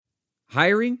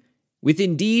Hiring? With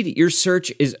Indeed, your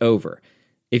search is over.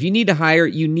 If you need to hire,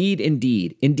 you need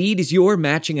Indeed. Indeed is your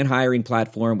matching and hiring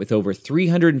platform with over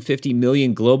 350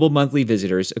 million global monthly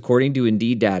visitors, according to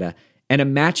Indeed data, and a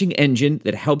matching engine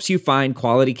that helps you find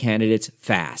quality candidates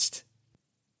fast.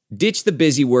 Ditch the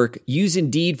busy work. Use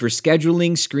Indeed for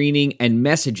scheduling, screening, and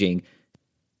messaging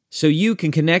so you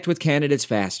can connect with candidates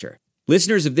faster.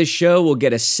 Listeners of this show will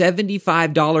get a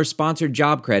 $75 sponsored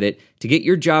job credit to get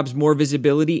your jobs more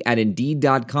visibility at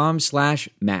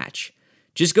Indeed.com/match.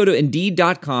 Just go to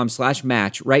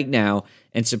Indeed.com/match right now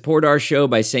and support our show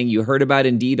by saying you heard about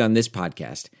Indeed on this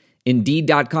podcast.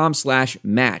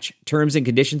 Indeed.com/match. Terms and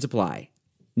conditions apply.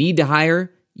 Need to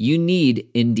hire? You need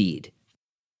Indeed.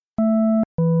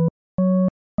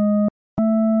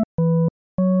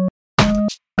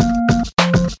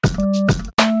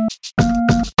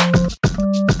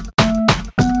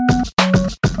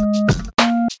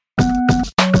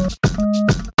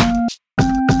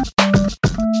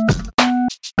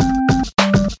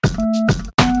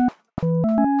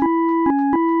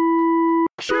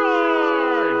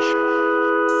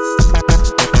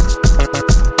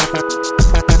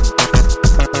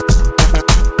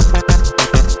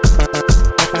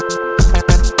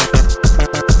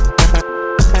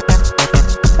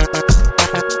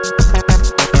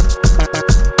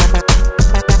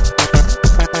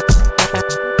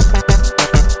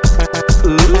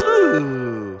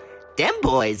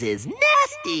 Is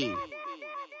nasty.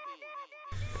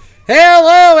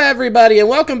 Hello, everybody, and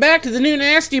welcome back to the new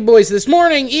Nasty Boys this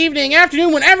morning, evening,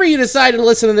 afternoon, whenever you decide to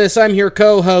listen to this. I'm your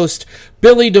co-host,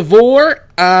 Billy DeVore,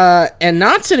 and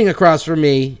not sitting across from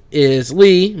me is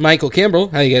Lee, Michael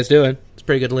Kimbrell. How you guys doing? It's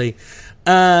pretty good, Lee.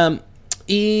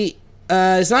 He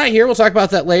is not here. We'll talk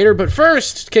about that later, but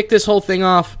first, to kick this whole thing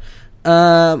off,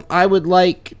 I would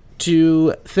like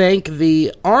to thank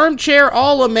the Armchair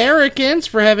All-Americans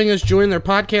for having us join their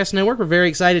podcast network. We're very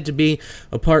excited to be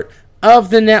a part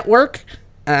of the network.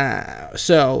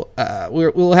 So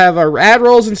we'll have our ad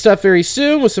rolls and stuff very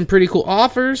soon with some pretty cool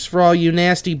offers for all you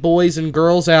nasty boys and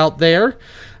girls out there.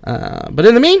 But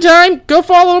in the meantime, go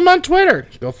follow them on Twitter.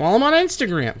 Go follow them on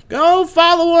Instagram. Go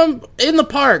follow them in the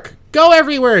park. Go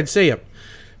everywhere and see them.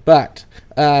 But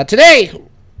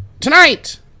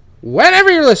tonight, whenever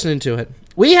you're listening to it,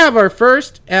 we have our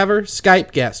first ever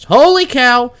Skype guest. Holy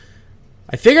cow.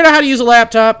 I figured out how to use a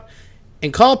laptop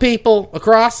and call people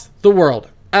across the world.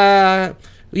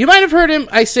 You might have heard him,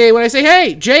 when I say,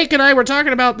 hey, Jake and I were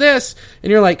talking about this, and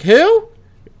you're like, who?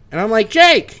 And I'm like,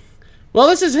 Jake. Well,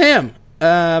 this is him.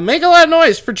 Make a lot of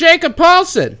noise for Jacob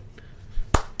Paulson.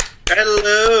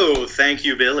 Hello. Thank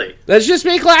you, Billy. That's just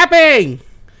me clapping.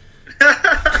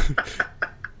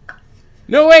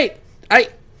 No, wait.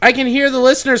 I can hear the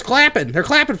listeners clapping. They're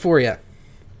clapping for you.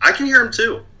 I can hear them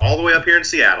too, all the way up here in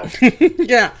Seattle.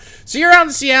 Yeah. So you're out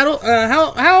in Seattle.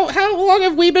 How long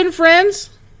have we been friends?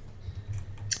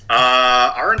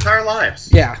 Our entire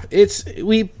lives. Yeah.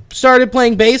 We started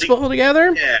playing baseball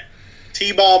together. Yeah.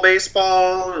 T-ball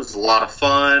baseball. It was a lot of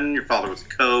fun. Your father was a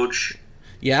coach.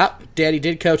 Yeah. Daddy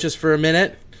did coach us for a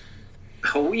minute.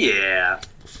 Oh, yeah.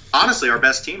 Honestly, our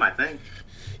best team, I think.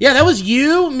 Yeah, that was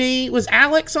you, me. Was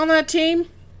Alex on that team?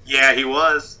 Yeah, he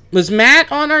was. Was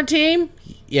Matt on our team?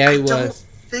 Yeah, he was. I don't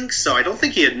think so. I don't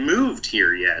think he had moved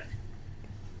here yet.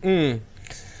 I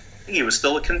think he was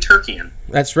still a Kentuckian.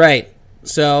 That's right.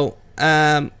 So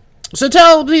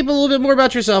tell people a little bit more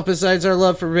about yourself besides our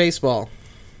love for baseball.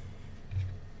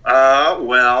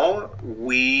 Well,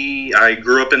 I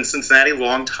grew up in Cincinnati,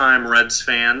 longtime Reds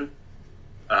fan.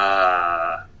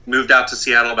 Moved out to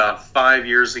Seattle about 5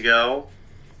 years ago.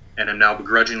 And I'm now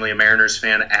begrudgingly a Mariners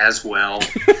fan as well.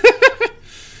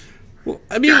 Well,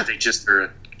 I mean, God, they just are a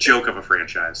joke of a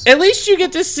franchise. At least you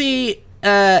get to see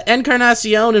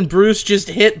Encarnacion and Bruce just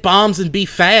hit bombs and be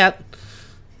fat.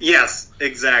 Yes,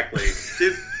 exactly.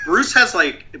 Dude, Bruce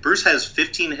has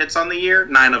 15 hits on the year.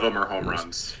 9 of them are home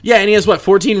runs. Yeah, and he has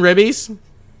 14 ribbies?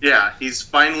 Yeah, he's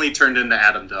finally turned into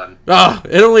Adam Dunn. Oh,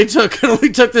 it only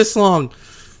took this long.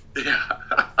 Yeah.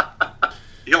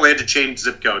 He only had to change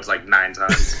zip codes 9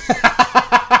 times.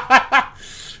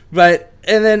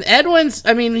 And then Edwin's,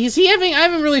 I mean, I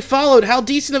haven't really followed how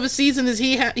decent of a season is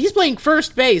he he's playing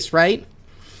first base, right?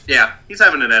 Yeah, he's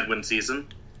having an Edwin season.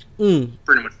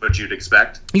 Pretty much what you'd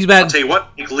expect. He's bad. I'll tell you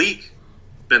what, Mike Leake,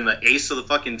 been the ace of the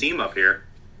fucking team up here.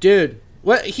 Dude,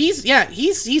 what he's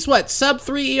what,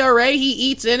 sub-3 ERA, he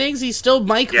eats innings, he's still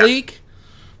Mike Leake.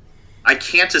 I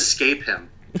can't escape him.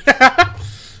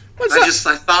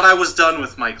 I thought I was done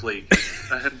with Mike Leake.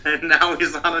 And now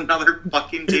he's on another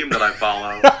fucking team that I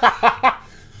follow.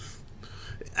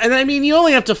 And I mean, you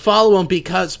only have to follow him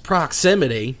because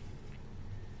proximity.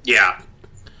 Yeah.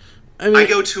 I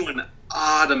go to an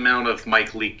odd amount of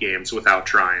Mike Leake games without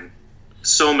trying.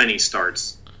 So many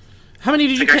starts. How many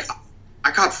did you get? I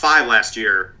caught 5 last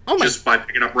year just by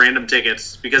picking up random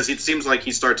tickets because it seems like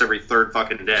he starts every third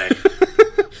fucking day.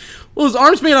 Well, his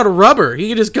arm's made out of rubber. He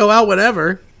can just go out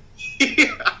whenever.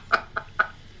 Yeah.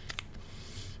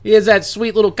 He has that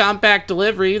sweet little compact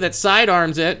delivery that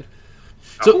sidearms it.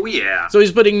 So, yeah. So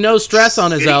he's putting no stress on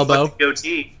his elbow.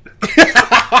 Goatee.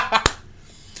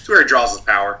 That's where he draws his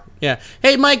power. Yeah.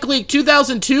 Hey, Mike Leake,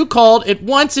 2002 called. It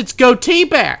wants its goatee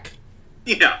back.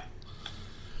 Yeah.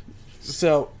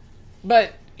 So,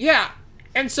 but yeah,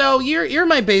 and so you're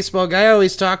my baseball guy. I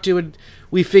always talk to, and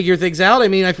we figure things out. I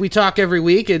mean, if we talk every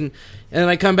week, and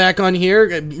I come back on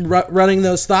here running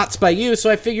those thoughts by you. So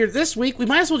I figured this week we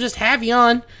might as well just have you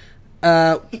on.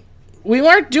 We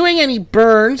weren't doing any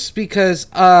burns because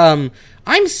I'm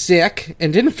sick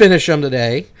and didn't finish them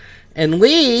today, and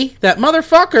Lee, that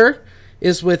motherfucker,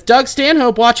 is with Doug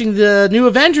Stanhope watching the new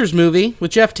Avengers movie with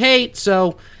Jeff Tate.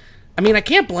 So, I mean, I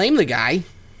can't blame the guy.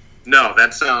 No,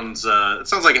 that sounds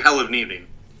like a hell of an evening.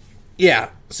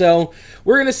 Yeah, so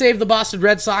we're going to save the Boston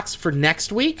Red Sox for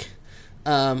next week.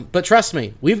 But trust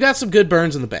me, we've got some good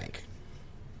burns in the bank.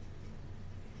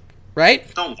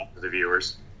 Right? Don't lie to the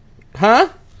viewers. Huh?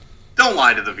 Don't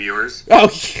lie to the viewers. Oh,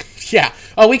 yeah.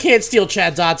 Oh, we can't steal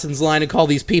Chad Dotson's line and call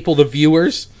these people the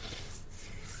viewers.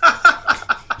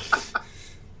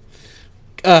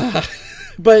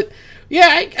 But...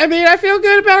 yeah, I mean, I feel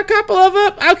good about a couple of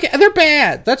them. Okay, they're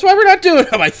bad. That's why we're not doing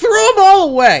them. I threw them all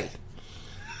away.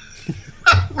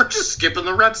 We're just skipping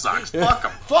the Red Sox. Fuck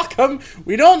them. Fuck them.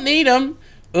 We don't need them.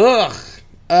 Ugh.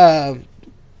 The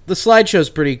slideshow's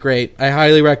pretty great. I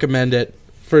highly recommend it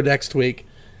for next week.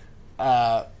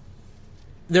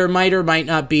 There might or might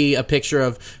not be a picture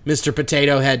of Mr.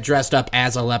 Potato Head dressed up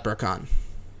as a leprechaun.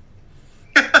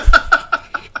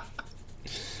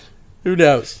 Who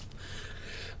knows?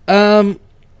 So,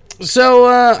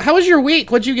 how was your week?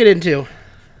 What'd you get into?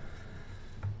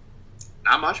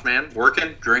 Not much, man.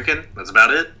 Working, drinking. That's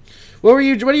about it. What are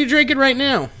you drinking right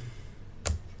now?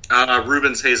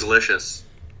 Reuben's Hazelicious.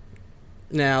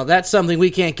 Now, that's something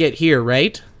we can't get here,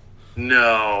 right?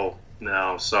 No,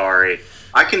 sorry.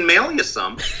 I can mail you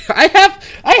some. I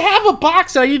have a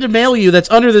box that I need to mail you that's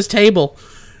under this table.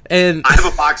 And I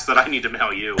have a box that I need to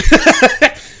mail you.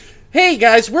 Hey,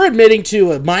 guys, we're admitting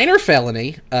to a minor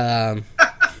felony,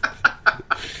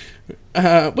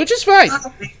 which is fine. It's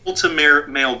not illegal to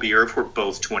mail beer if we're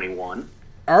both 21.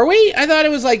 Are we? I thought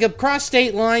it was like across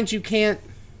state lines you can't...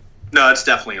 No, it's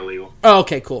definitely illegal. Oh,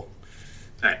 okay, cool.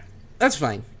 All right. That's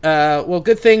fine. Well,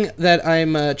 good thing that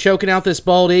I'm choking out this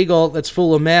bald eagle that's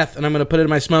full of meth, and I'm going to put it in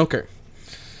my smoker.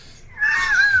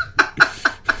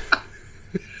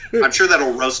 I'm sure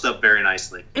that'll roast up very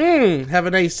nicely. Have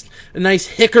a nice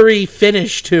hickory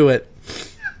finish to it.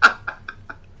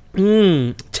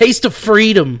 Taste of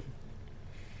freedom.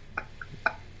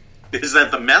 Is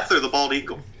that the meth or the bald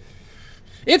eagle?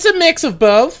 It's a mix of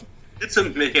both. It's a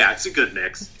good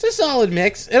mix. It's a solid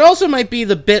mix. It also might be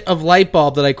the bit of light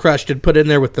bulb that I crushed and put in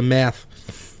there with the meth.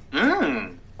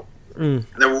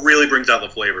 That really brings out the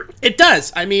flavor. It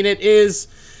does. I mean, it's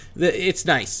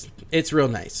nice. It's real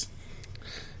nice.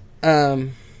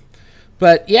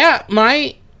 But yeah,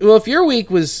 if your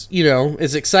week was,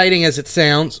 as exciting as it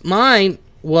sounds, mine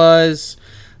was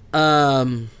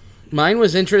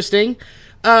interesting.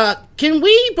 Can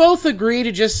we both agree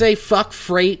to just say fuck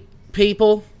freight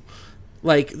people?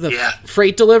 Like the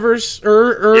freight deliverers?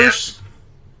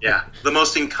 Yeah, the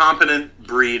most incompetent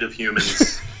breed of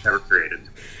humans ever created.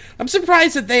 I'm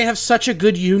surprised that they have such a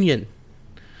good union.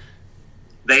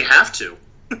 They have to.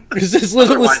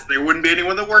 Otherwise, there wouldn't be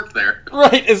anyone that worked there.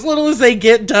 Right, as little as they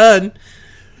get done.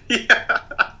 Yeah.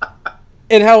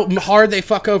 And how hard they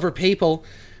fuck over people.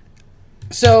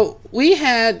 So, we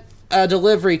had a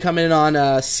delivery come in on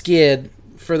a skid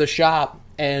for the shop,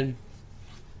 and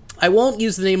I won't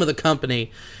use the name of the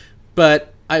company,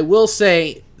 but I will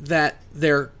say that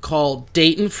they're called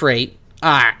Dayton Freight.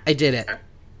 I did it.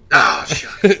 Oh,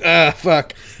 shit.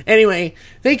 Fuck. Anyway,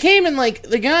 they came in,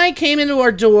 the guy came into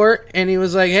our door, and he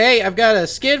was like, hey, I've got a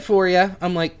skid for you.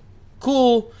 I'm like,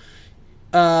 cool.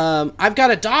 I've got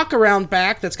a dock around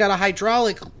back that's got a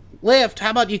hydraulic lift. How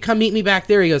about you come meet me back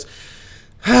there? He goes,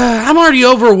 I'm already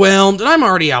overwhelmed, and I'm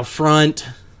already out front.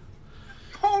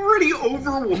 Already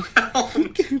overwhelmed?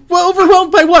 Well,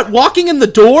 overwhelmed by what? Walking in the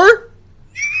door?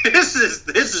 This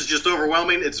is just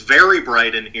overwhelming. It's very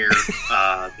bright in here.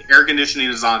 The air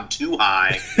conditioning is on too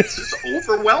high. It's just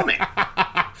overwhelming.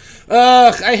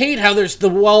 I hate how the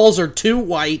walls are too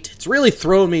white. It's really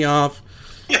throwing me off.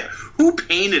 Yeah, who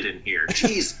painted in here?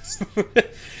 Jesus.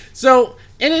 So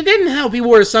And it didn't help he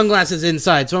wore his sunglasses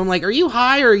inside. So I'm like, are you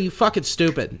high or are you fucking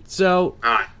stupid? So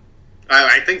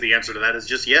I think the answer to that is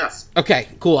just yes. Okay,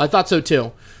 cool. I thought so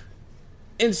too.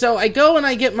 And so I go and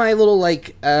I get my little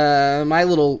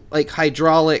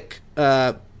hydraulic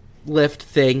lift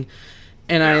thing,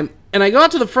 and I go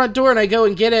out to the front door and I go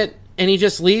and get it, and he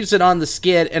just leaves it on the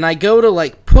skid, and I go to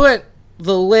like put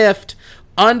the lift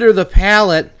under the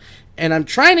pallet, and I'm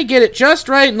trying to get it just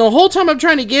right, and the whole time I'm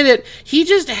trying to get it, he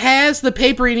just has the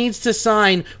paper he needs to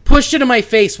sign pushed into my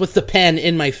face with the pen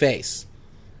in my face.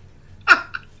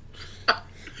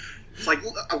 It's like,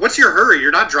 what's your hurry? You're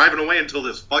not driving away until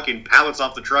this fucking pallet's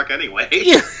off the truck anyway.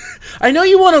 Yeah, I know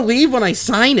you want to leave when I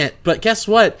sign it, but guess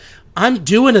what? I'm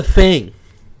doing a thing.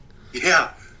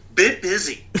 Yeah, bit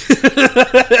busy.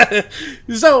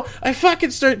 So I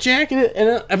fucking start jacking it,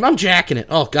 and I'm jacking it.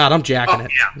 Oh, God, I'm jacking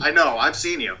it. Yeah, I know. I've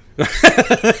seen you.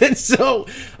 And so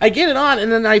I get it on,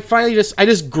 and then I finally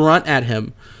just grunt at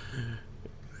him.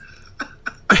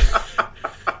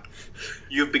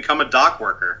 You've become a dock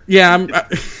worker. Yeah,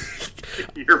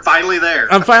 You're finally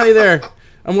there. I'm finally there.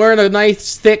 I'm wearing a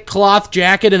nice thick cloth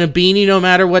jacket and a beanie no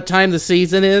matter what time the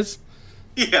season is.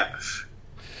 Yeah.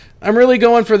 I'm really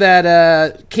going for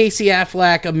that Casey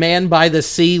Affleck, A Man by the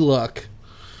Sea look.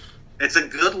 It's a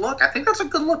good look. I think that's a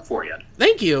good look for you.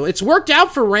 Thank you. It's worked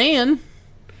out for Rand.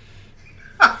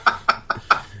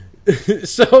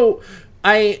 So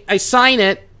I sign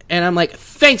it, and I'm like,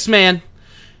 thanks, man.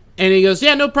 And he goes,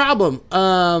 yeah, no problem.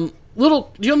 Do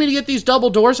you want me to get these double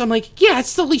doors? I'm like, yeah,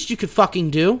 it's the least you could fucking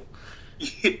do.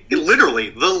 Literally,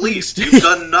 the least. You've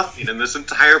done nothing in this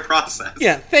entire process.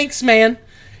 Yeah, thanks, man.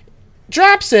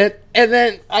 Drops it, and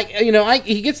then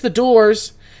he gets the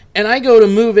doors, and I go to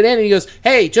move it in, and he goes,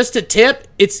 hey, just a tip,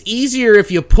 it's easier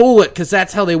if you pull it, because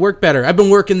that's how they work better. I've been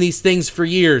working these things for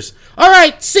years. All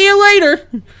right, see you later.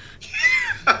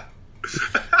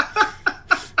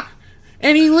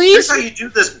 And he leaves. Here's how you do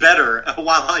this better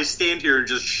while I stand here and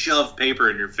just shove paper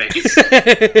in your face.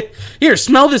 Here,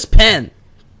 smell this pen.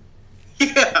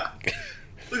 Yeah.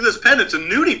 Look at this pen. It's a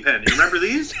nudie pen. You remember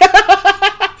these?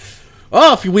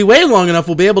 Oh, if we wait long enough,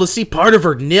 we'll be able to see part of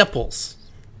her nipples.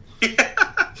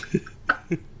 Yeah.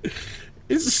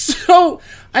 So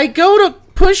I go to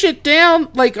push it down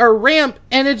like our ramp,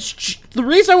 and it's the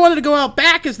reason I wanted to go out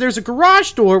back is there's a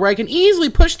garage door where I can easily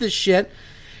push this shit.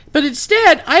 But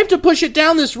instead, I have to push it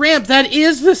down this ramp that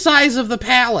is the size of the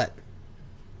pallet.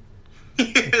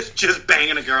 It's just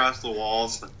banging across the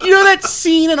walls. You know that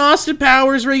scene in Austin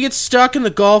Powers where he gets stuck in the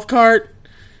golf cart?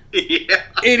 Yeah.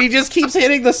 And he just keeps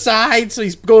hitting the side, so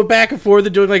he's going back and forth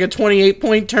and doing like a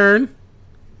 28-point turn.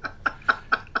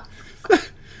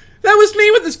 That was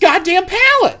me with this goddamn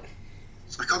pallet.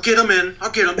 It's like, I'll get him in.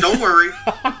 I'll get him. Don't worry.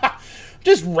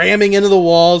 Just ramming into the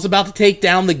walls, about to take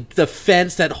down the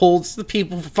fence that holds the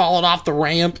people from falling off the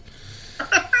ramp.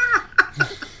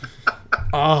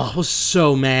 Oh, I was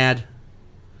so mad.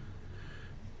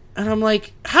 And I'm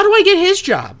like, how do I get his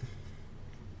job?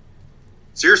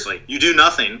 Seriously, you do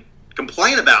nothing,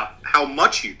 complain about how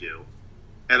much you do,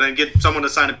 and then get someone to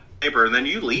sign a paper, and then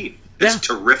you leave. It's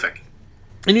terrific.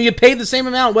 And you get paid the same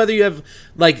amount whether you have,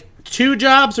 like, 2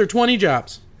 jobs or 20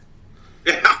 jobs.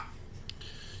 Yeah.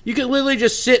 You could literally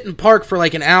just sit and park for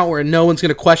like an hour and no one's going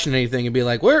to question anything and be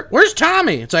like, where's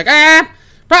Tommy? It's like,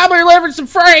 probably delivering some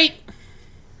freight.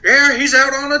 Yeah, he's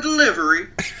out on a delivery.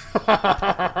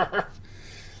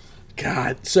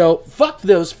 God, so fuck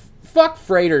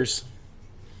freighters.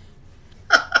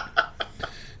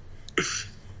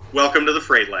 Welcome to the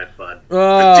freight life, bud.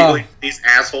 Been dealing with these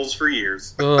assholes for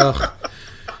years.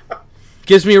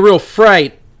 Gives me a real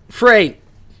fright. Fuck.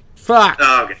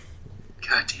 Oh, okay.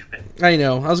 God damn it. I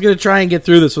know. I was going to try and get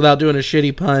through this without doing a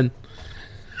shitty pun.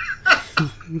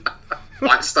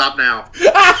 Why stop now?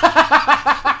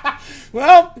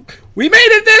 Well, we made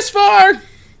it this far.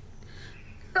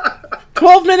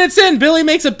 12 minutes in, Billy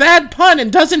makes a bad pun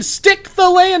and doesn't stick the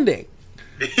landing.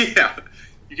 Yeah.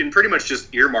 You can pretty much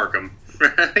just earmark them.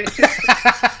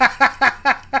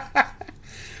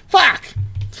 Fuck.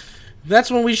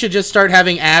 That's when we should just start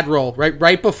having ad roll.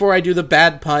 Right before I do the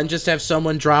bad pun, just have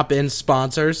someone drop in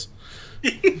sponsors.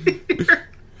 And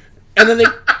then they...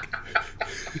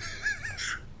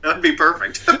 That'd be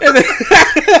perfect. and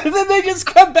then they just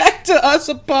come back to us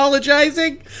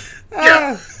apologizing.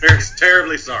 Yeah,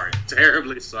 terribly sorry.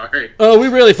 Terribly sorry. Oh, we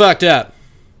really fucked up.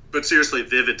 But seriously,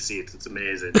 Vivid Seats, it's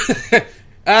amazing.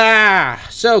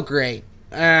 So great.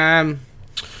 Yeah,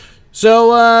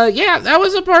 that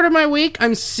was a part of my week.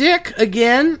 I'm sick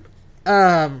again,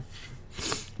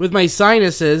 with my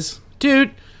sinuses.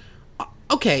 Dude,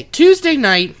 okay, Tuesday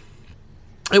night,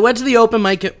 I went to the open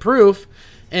mic at Proof,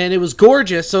 and it was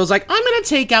gorgeous. So I was like, I'm going to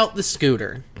take out the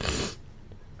scooter.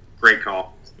 Great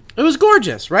call. It was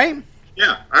gorgeous, right?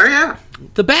 Yeah. Oh, yeah.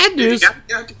 The bad news... You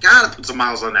gotta put some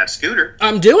miles on that scooter.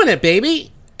 I'm doing it,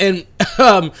 baby. And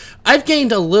I've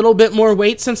gained a little bit more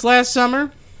weight since last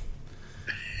summer.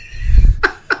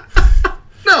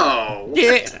 No.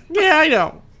 Yeah, I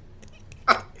know.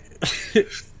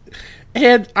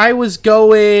 And I was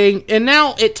going... And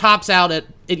now it tops out at...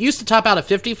 It used to top out at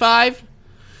 55.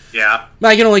 Yeah.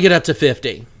 I can only get up to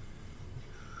 50.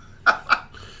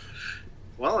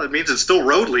 Well, it means it's still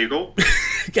road legal.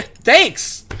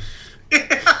 Thanks.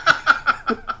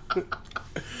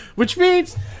 Which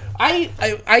means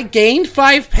I gained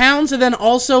 5 pounds and then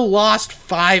also lost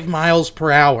 5 miles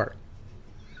per hour.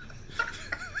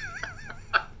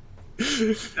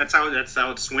 That's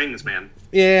how it swings, man.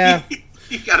 Yeah.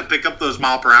 You got to pick up those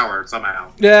mile per hour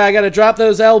somehow. Yeah, I got to drop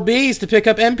those LBs to pick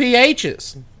up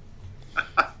MPHs.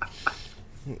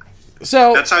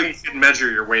 So that's how you should measure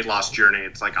your weight loss journey.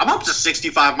 It's like, I'm up to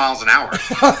 65 miles an hour,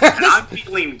 and I'm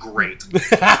feeling great.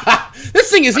 This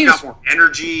thing isn't even... got more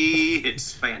energy.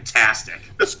 It's fantastic.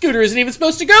 The scooter isn't even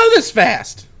supposed to go this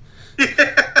fast.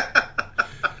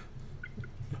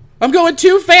 I'm going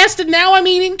too fast, and now I'm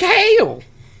eating kale.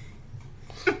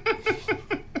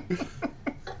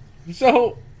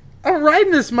 So, I'm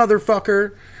riding this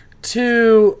motherfucker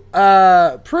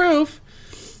to proof.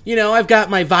 You know, I've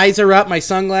got my visor up, my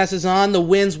sunglasses on, the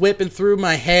wind's whipping through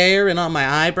my hair and on my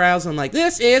eyebrows. I'm like,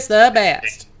 this is the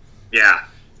best. Yeah.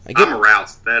 I'm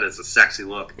aroused. That is a sexy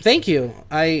look. Thank you.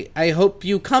 I hope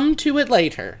you come to it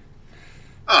later.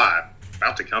 Oh, I'm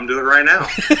about to come to it right now.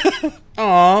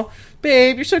 Aw,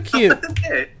 babe, you're so cute.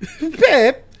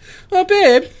 Babe. Oh,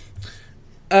 babe.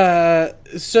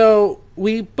 So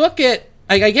we book it.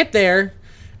 I get there,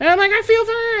 and I'm like, I feel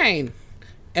fine.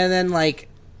 And then, like,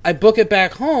 I book it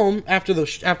back home after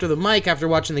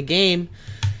watching the game,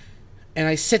 and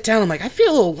I sit down. I'm like, I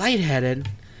feel a little lightheaded.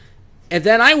 And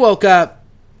then I woke up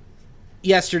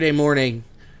yesterday morning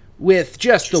with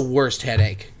just the worst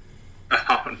headache.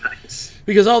 Oh, nice.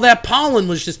 Because all that pollen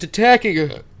was just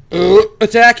attacking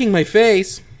my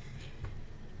face.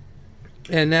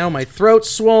 And now my throat's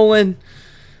swollen.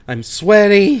 I'm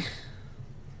sweaty.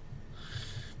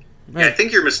 Yeah, I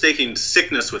think you're mistaking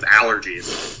sickness with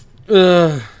allergies.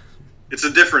 It's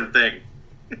a different thing.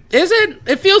 Is it?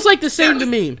 It feels like the same to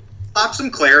me. Pop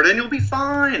some Claritin, you'll be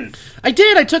fine. I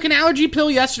did. I took an allergy pill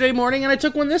yesterday morning, and I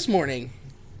took one this morning.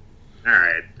 All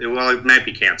right. Well, it might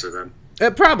be cancer then.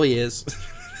 It probably is.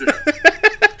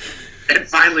 It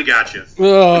finally got you.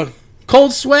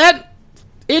 Cold sweat,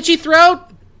 itchy throat,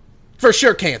 for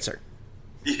sure cancer.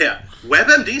 Yeah.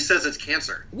 WebMD says it's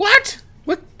cancer. What?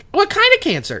 What kind of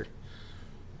cancer?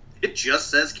 It just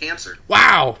says cancer.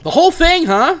 Wow. The whole thing,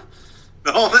 huh?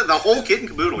 The whole kit and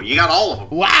caboodle. You got all of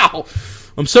them. Wow.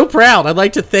 I'm so proud. I'd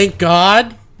like to thank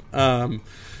God. And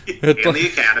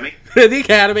the Academy. The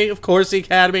Academy. Of course, the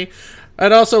Academy.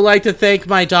 I'd also like to thank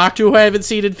my doctor who I haven't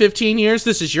seen in 15 years.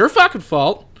 This is your fucking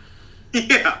fault.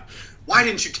 Yeah. Why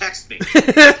didn't you text me?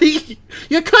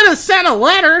 You could have sent a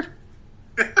letter.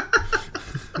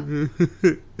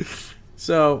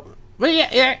 But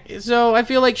yeah, so I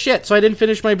feel like shit, so I didn't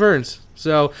finish my burns.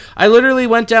 So I literally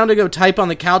went down to go type on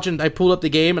the couch, and I pulled up the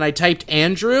game, and I typed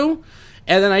Andrew,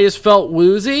 and then I just felt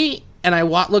woozy, and I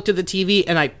looked at the TV,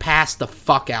 and I passed the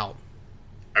fuck out.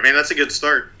 I mean, that's a good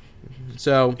start.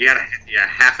 So yeah,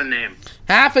 half a name.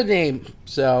 Half a name.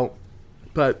 So,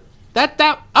 but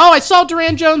I saw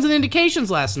Duran Jones and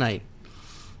Indications last night.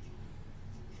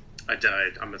 I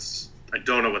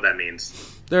don't know what that means.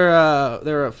 They're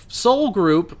a soul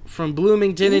group from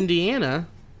Bloomington, Indiana.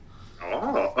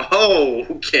 Oh,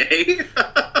 okay.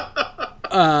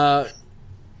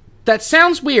 That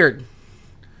sounds weird.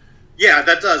 Yeah,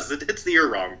 that does. It hits the ear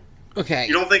wrong. Okay.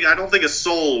 I don't think of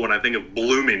soul when I think of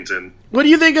Bloomington. What do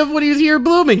you think of when you hear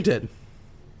Bloomington?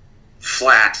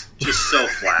 Flat. Just so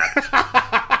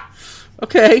flat.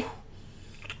 Okay.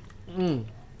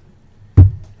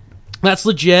 That's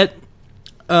legit.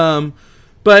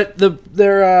 But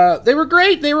they were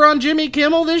great. They were on Jimmy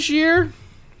Kimmel this year.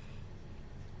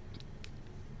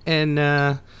 And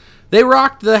they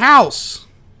rocked the house.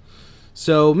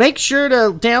 So make sure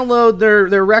to download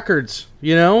their records,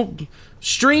 you know?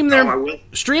 Stream their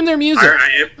music.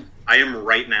 I am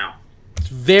right now. It's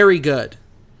very good.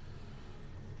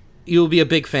 You'll be a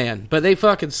big fan. But they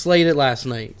fucking slayed it last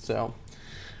night. So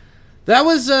that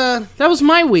was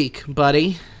my week,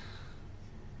 buddy.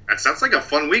 That sounds like a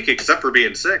fun week, except for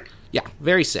being sick. Yeah,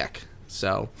 very sick.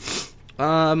 So,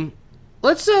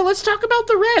 let's talk about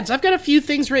the Reds. I've got a few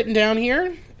things written down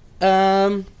here.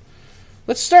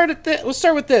 Let's start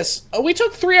with this. We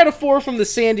took 3 out of 4 from the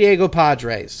San Diego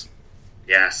Padres.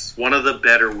 Yes, one of the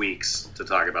better weeks to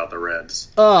talk about the Reds.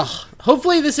 Ugh.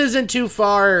 Hopefully this isn't too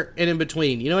far and in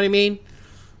between. You know what I mean?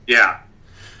 Yeah.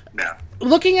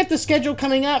 Looking at the schedule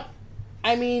coming up,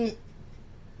 I mean,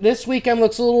 this weekend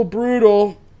looks a little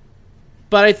brutal,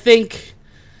 but I think,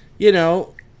 What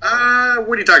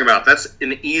are you talking about? That's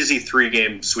an easy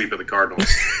 3-game sweep of the Cardinals.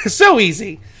 So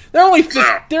easy. They're only So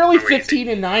 15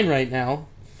 and 9 right now.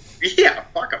 Yeah,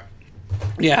 fuck them.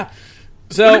 Yeah.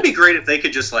 So Wouldn't it be great if they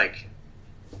could just,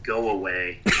 go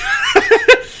away?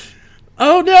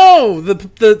 Oh no!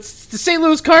 The St.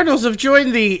 Louis Cardinals have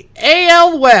joined the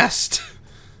AL West.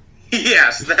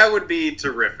 Yes, that would be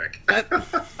terrific.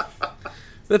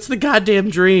 That's the goddamn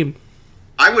dream.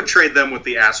 I would trade them with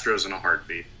the Astros in a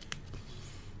heartbeat.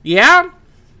 Yeah?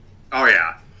 Oh,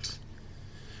 yeah.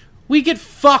 We get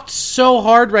fucked so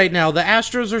hard right now. The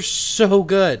Astros are so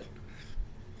good.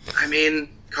 I mean,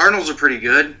 Cardinals are pretty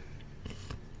good.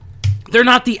 They're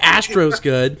not the Astros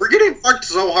good. We're getting fucked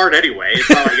so hard anyway. It's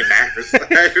not like it matters.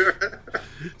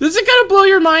 Does it kind of blow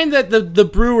your mind that the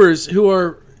Brewers, who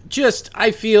are just,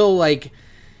 I feel like,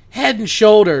 head and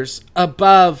shoulders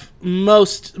above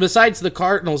most, besides the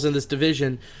Cardinals in this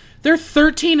division, they're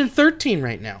 13 and 13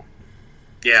 right now.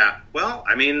 Yeah, well,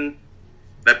 I mean,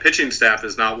 that pitching staff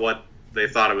is not what they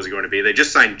thought it was going to be. They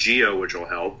just signed Gio, which will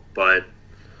help, but...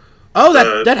 Oh,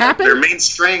 that happened? Their main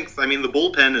strength, I mean, the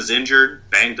bullpen is injured,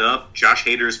 banged up. Josh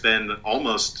Hader's been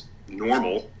almost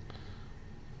normal.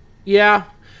 Yeah.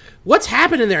 What's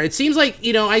happening there? It seems like,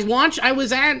 I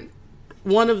was at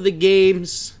one of the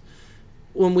games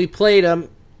when we played him,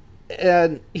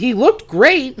 and he looked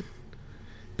great,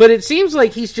 but it seems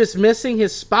like he's just missing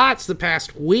his spots the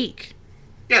past week.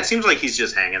 Yeah, it seems like he's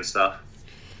just hanging stuff.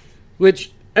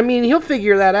 Which, I mean, he'll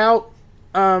figure that out.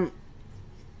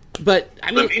 But,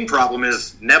 I mean... The main problem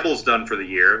is Nebel's done for the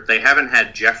year. They haven't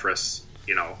had Jeffress,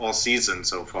 all season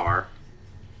so far.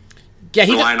 Yeah,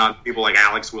 relying on people like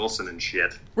Alex Wilson and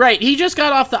shit. Right, he just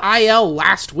got off the IL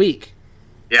last week.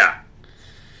 Yeah.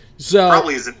 So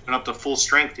probably isn't been up to full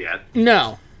strength yet.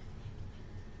 No.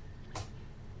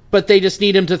 But they just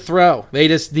need him to throw. They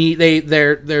just need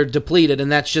they're depleted,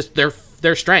 and that's just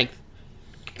their strength.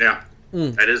 Yeah.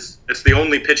 It's the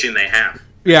only pitching they have.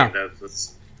 Yeah.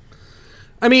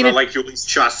 I mean, like Ulysses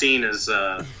Chassin is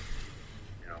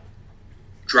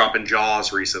dropping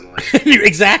jaws recently.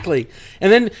 Exactly.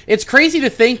 And then it's crazy to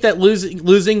think that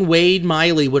losing Wade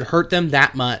Miley would hurt them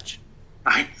that much.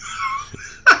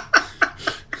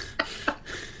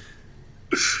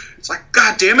 It's like,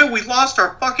 God damn it, we lost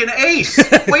our fucking ace,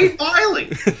 Wade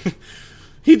Miley.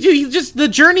 He's just the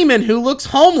journeyman who looks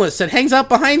homeless and hangs out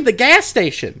behind the gas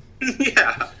station.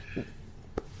 Yeah.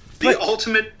 The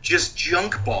ultimate just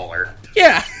junk baller.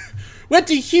 Yeah. Went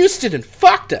to Houston and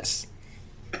fucked us.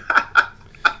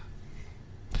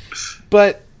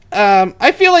 But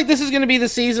I feel like this is going to be the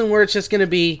season where it's just going to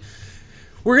be...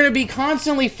 We're going to be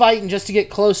constantly fighting just to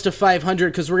get close to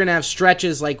 500 because we're going to have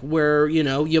stretches like where,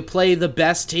 you play the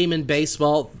best team in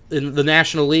baseball in the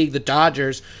National League, the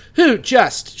Dodgers, who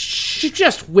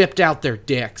just whipped out their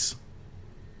dicks.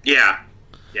 Yeah.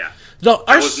 Yeah.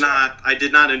 I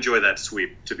did not enjoy that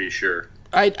sweep, to be sure.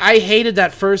 I hated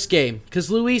that first game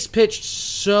because Luis pitched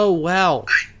so well.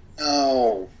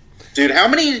 Oh. Dude, how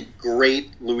many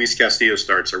great Luis Castillo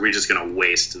starts are we just going to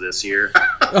waste this year?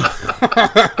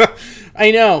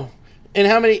 I know. And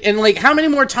how many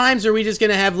more times are we just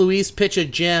going to have Luis pitch a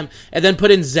gem and then put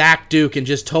in Zach Duke and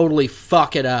just totally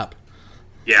fuck it up?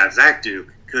 Yeah, Zach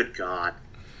Duke. Good God.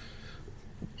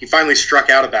 He finally struck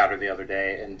out about her the other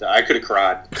day, and I could have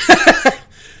cried.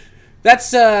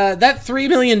 That's that $3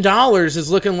 million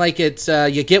is looking like it's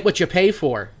you get what you pay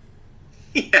for.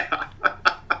 Yeah.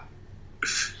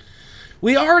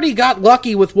 We already got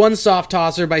lucky with one soft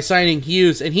tosser by signing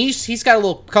Hughes, and he's got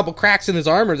a couple cracks in his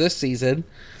armor this season.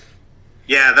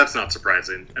 Yeah, that's not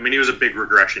surprising. I mean, he was a big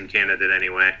regression candidate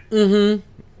anyway. Mm-hmm.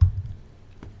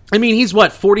 I mean, he's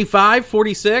what, 45,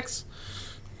 46?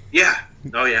 Yeah.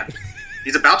 Oh, yeah.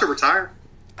 He's about to retire.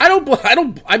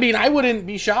 I mean, I wouldn't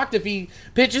be shocked if he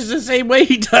pitches the same way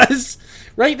he does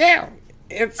right now.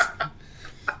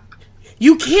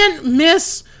 You can't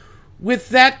miss with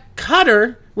that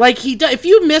cutter like he does. If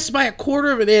you miss by a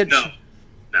quarter of an inch...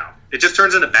 No. It just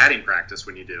turns into batting practice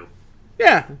when you do.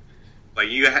 Yeah. Like,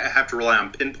 you have to rely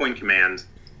on pinpoint command,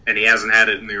 and he hasn't had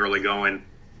it in the early going.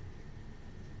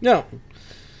 No.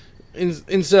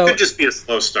 And so... It could just be a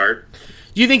slow start.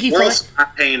 Do you think We're also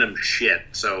not paying him shit,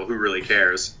 so who really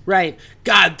cares? Right.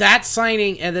 God, that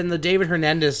signing and then the David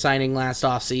Hernandez signing last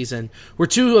offseason were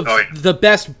two of the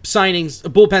best bullpen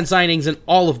signings in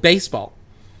all of baseball.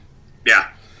 Yeah.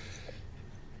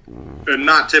 And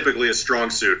not typically a strong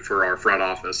suit for our front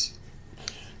office.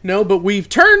 No, but we've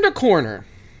turned a corner.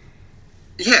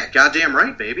 Yeah, goddamn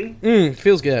right, baby.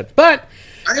 Feels good. But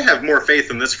I have more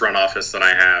faith in this front office than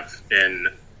I have in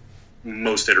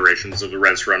most iterations of the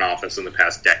Reds front office in the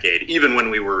past decade, even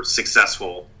when we were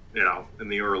successful, in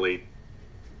the early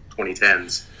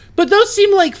 2010s. But those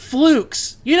seem like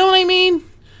flukes. You know what I mean?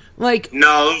 Like,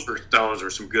 no, those are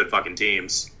some good fucking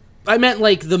teams. I meant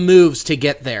like the moves to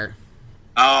get there.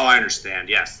 Oh, I understand.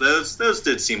 Yes, those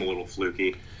did seem a little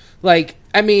fluky. Like,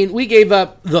 I mean, we gave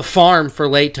up the farm for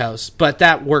Latos, but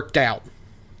that worked out.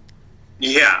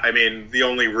 Yeah, I mean, the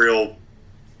only real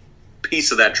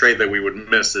piece of that trade that we would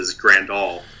miss is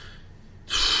Grandal.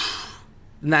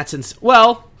 And that's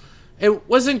well, it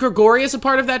wasn't Gregorius a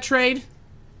part of that trade?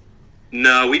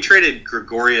 No, we traded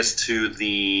Gregorius to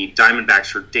the Diamondbacks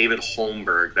for David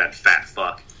Holmberg, that fat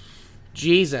fuck.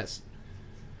 Jesus.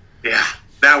 Yeah,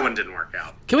 that one didn't work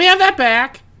out. Can we have that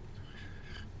back?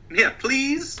 Yeah,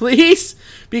 please. Please?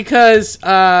 Because,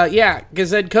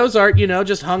 because Ed Cozart,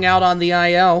 just hung out on the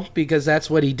IL because that's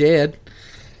what he did.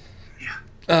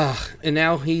 Yeah. And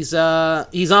now he's on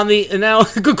and now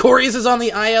Gregorius is on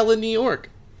the IL in New York.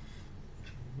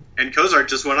 And Cozart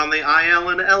just went on the IL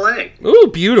in LA. Ooh,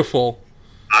 beautiful.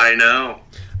 I know.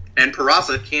 And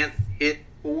Peraza can't hit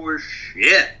for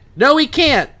shit. No, he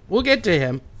can't. We'll get to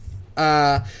him.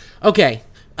 Okay.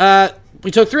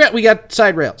 We got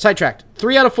sidetracked.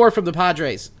 3 out of 4 from the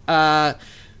Padres. I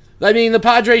mean, the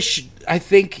Padres, I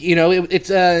think,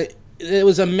 it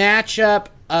was a matchup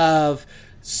of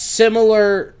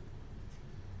similar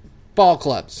ball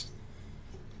clubs.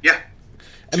 Yeah.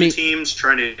 Two teams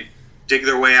trying to dig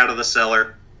their way out of the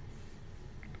cellar,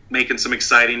 making some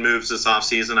exciting moves this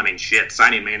offseason. I mean, shit,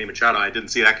 signing Manny Machado, I didn't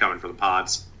see that coming for the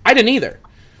Pods. I didn't either.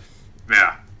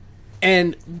 Yeah.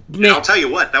 And I'll tell you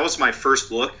what, that was my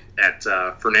first look at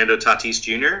Fernando Tatis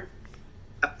Jr.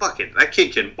 That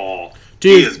kid can ball.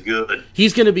 Dude, he is good.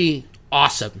 He's going to be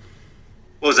awesome.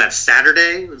 What was that,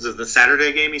 Saturday? Was it the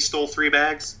Saturday game he stole 3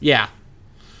 bags? Yeah.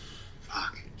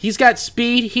 Fuck. He's got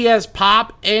speed, he has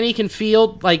pop, and he can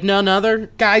field like none other.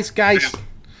 Guys.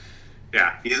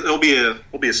 Yeah, he'll be a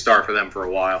star for them for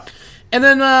a while. And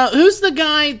then who's the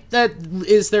guy that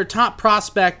is their top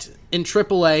prospect in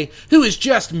AAA who is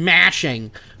just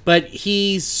mashing, but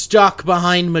he's stuck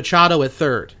behind Machado at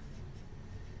third?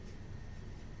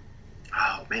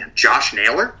 Oh, man. Josh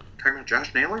Naylor? Talking about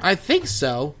Josh Naylor? I think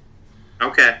so.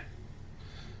 Okay.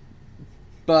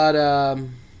 But,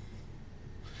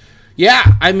 yeah,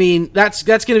 I mean, that's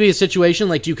going to be a situation,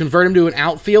 like, do you convert him to an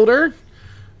outfielder?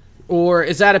 Or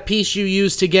is that a piece you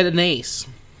use to get an ace?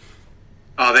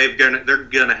 Oh, they're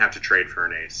gonna have to trade for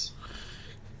an ace.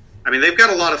 I mean, they've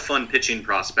got a lot of fun pitching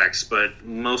prospects, but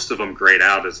most of them grade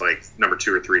out as like number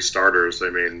 2 or 3 starters. I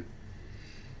mean,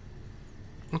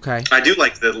 okay. I do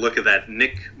like the look of that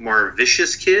Nick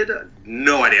Marvicius kid.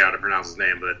 No idea how to pronounce his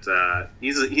name, but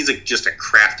he's just a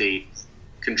crafty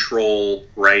control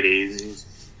righty. He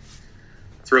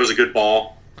throws a good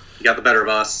ball. He got the better of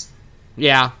us.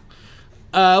 Yeah.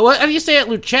 What? How do you say it?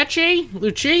 Lucchesi?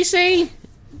 Lucchesi?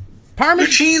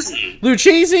 Parcheesi?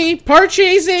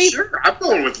 Sure, I'm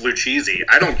going with Lucchesi.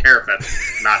 I don't care if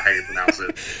that's not how you pronounce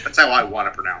it. That's how I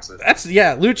want to pronounce it.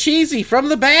 Lucchesi from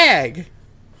the bag.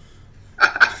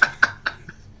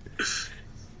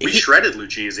 We shredded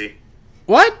Lucchesi.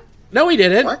 What? No, we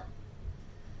didn't. What?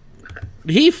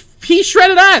 He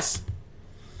shredded us.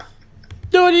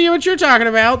 Don't know what you're talking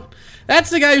about. That's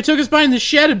the guy who took us behind the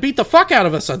shed and beat the fuck out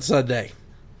of us on Sunday.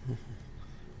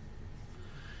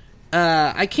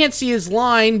 I can't see his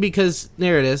line because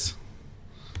there it is.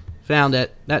 Found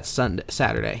it. That's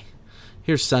Saturday.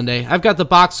 Here's Sunday. I've got the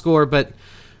box score, but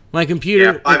my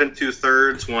computer. Yeah, 5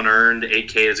 2/3, 1 earned, 8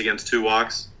 Ks against 2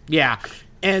 walks. Yeah,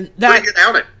 and that pretty good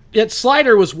outing. That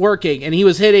slider was working, and he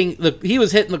was hitting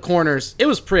the corners. It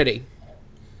was pretty.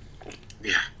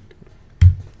 Yeah.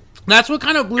 That's what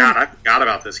kind of blew. God, I forgot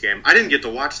about this game. I didn't get to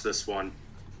watch this one.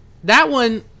 That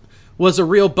one was a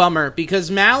real bummer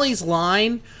because Malley's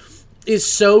line is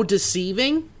so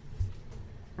deceiving.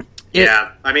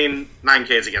 Yeah, I mean, 9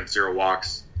 Ks against 0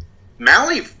 walks.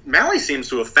 Malley seems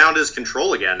to have found his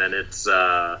control again, and it's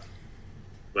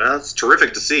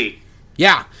terrific to see.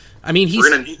 Yeah, I mean we're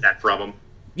gonna need that from him.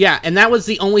 Yeah, and that was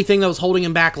the only thing that was holding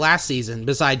him back last season,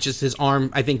 besides just his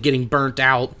arm, I think, getting burnt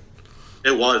out.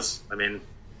 It was. I mean,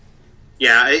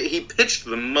 yeah, he pitched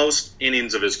the most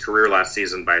innings of his career last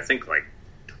season by, I think, like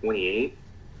 28.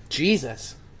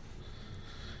 Jesus.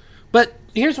 But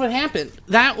here's what happened.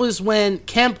 That was when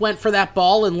Kemp went for that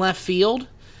ball in left field,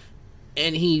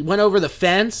 and he went over the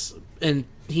fence, and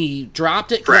he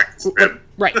dropped it. Cracked his rib.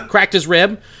 Right, cracked his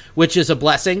rib, which is a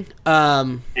blessing.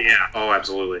 Yeah, oh,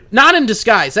 absolutely. Not in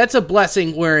disguise. That's a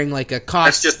blessing wearing like a costume.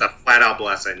 That's just a flat-out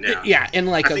blessing, yeah. Yeah, and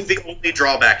like I think the only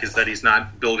drawback is that he's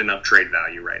not building up trade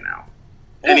value right now.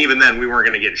 And even then, we weren't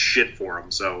going to get shit for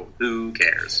him, so who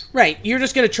cares? Right, you're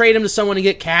just going to trade him to someone to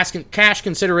get cash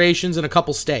considerations and a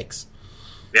couple steaks.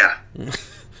 Yeah.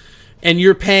 And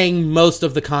you're paying most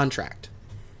of the contract.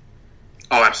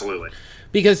 Oh, absolutely.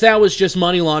 Because that was just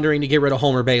money laundering to get rid of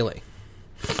Homer Bailey.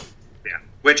 Yeah,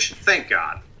 which, thank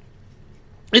God.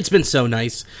 It's been so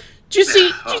nice. Did you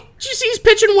see he's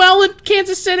pitching well in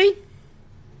Kansas City?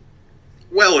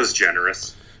 Well is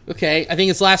generous. Okay, I think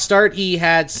his last start, he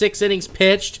had 6 innings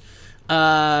pitched,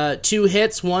 2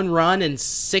 hits, 1 run, and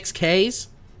 6 Ks.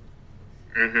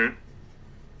 Mm-hmm.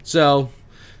 So,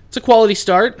 it's a quality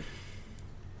start.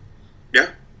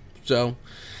 Yeah. So,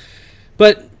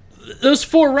 but those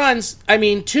 4 runs, I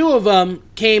mean, 2 of them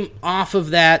came off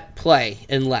of that play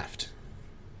and left.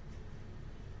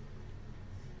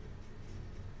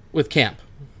 With Camp.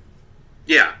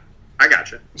 Yeah, I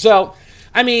gotcha. So,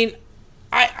 I mean,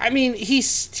 I mean, he's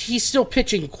still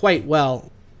pitching quite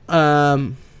well.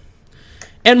 And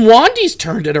Wandy's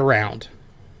turned it around.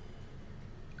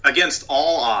 Against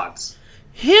all odds.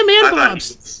 Him and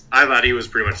I thought he was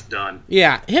pretty much done.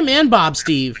 Yeah, him and Bob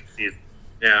Steve.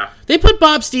 Yeah. They put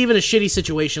Bob Steve in a shitty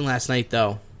situation last night,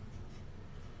 though.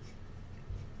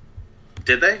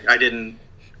 Did they? I didn't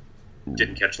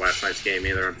catch last night's game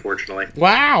either, unfortunately.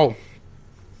 Wow.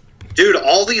 Dude,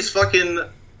 all these fucking...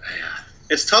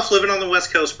 It's tough living on the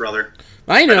West Coast, brother.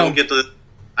 I know.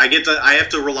 I have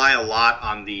to rely a lot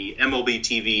on the MLB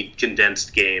TV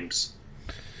condensed games.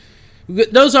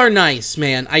 Those are nice,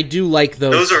 man. I do like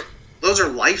those. Those are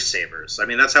lifesavers. I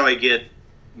mean, that's how I get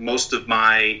most of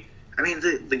my... I mean,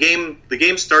 the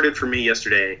game started for me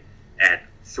yesterday at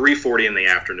 3:40 in the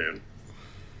afternoon.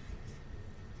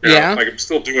 Yeah. Like, I'm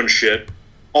still doing shit.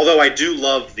 Although I do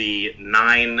love the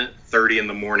 9:30 in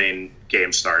the morning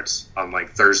game starts on,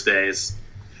 like, Thursdays.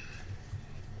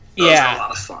 Those are a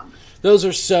lot of fun. Those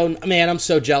are so... Man, I'm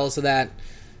so jealous of that.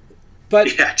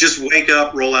 But yeah, just wake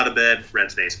up, roll out of bed,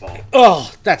 Reds baseball.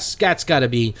 Oh, that's got to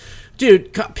be...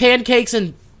 Dude, pancakes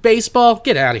and baseball?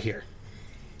 Get out of here.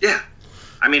 Yeah.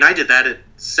 I mean, I did that at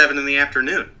 7 in the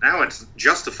afternoon. Now it's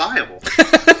justifiable.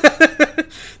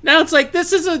 Now it's like,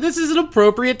 this is an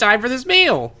appropriate time for this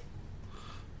meal.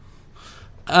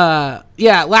 Yeah,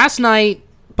 last night,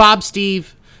 Bob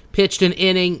Steve pitched an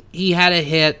inning. He had a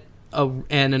hit and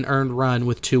an earned run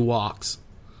with 2 walks.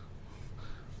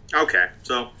 Okay,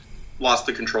 so lost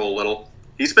the control a little.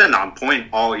 He's been on point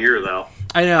all year, though.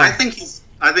 I know. I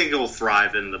think he'll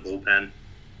thrive in the bullpen.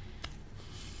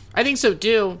 I think so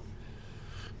too.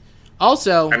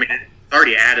 Also, I mean, it's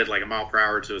already added like a mile per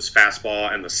hour to his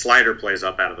fastball, and the slider plays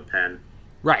up out of the pen.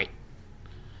 Right.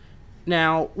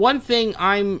 Now, one thing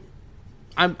I've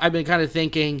been kind of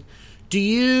thinking, do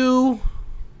you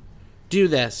do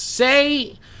this?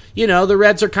 Say, the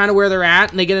Reds are kind of where they're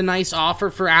at, and they get a nice offer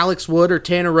for Alex Wood or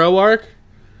Tanner Roark.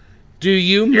 Do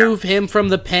you move him from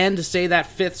the pen to, say, that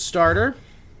 5th starter?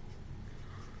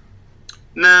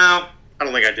 No, I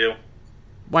don't think I do.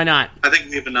 Why not? I think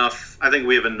we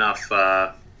have enough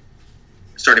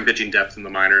starting pitching depth in the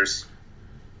minors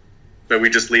that we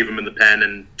just leave him in the pen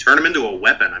and turn him into a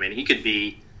weapon. I mean, he could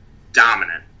be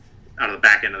dominant out of the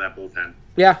back end of that bullpen.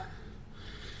 Yeah.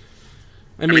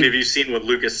 I mean, have you seen what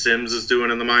Lucas Sims is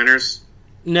doing in the minors?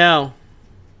 No.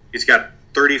 He's got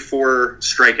 34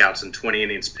 strikeouts in 20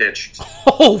 innings pitched.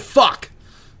 Oh, fuck.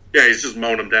 Yeah, he's just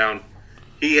mowing them down.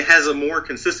 He has a more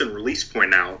consistent release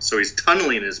point now, so he's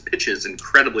tunneling his pitches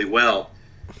incredibly well.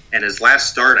 And his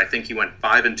last start, I think he went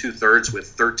 5 2/3 with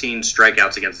 13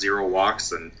 strikeouts against 0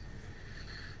 walks, and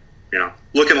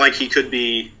looking like he could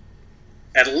be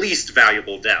at least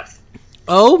valuable depth.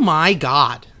 Oh my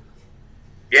God.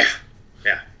 Yeah.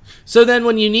 So then,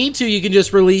 when you need to, you can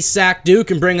just release Zach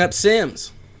Duke and bring up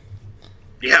Sims.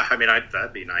 Yeah, I mean,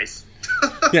 that'd be nice.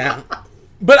 Yeah,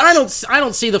 but I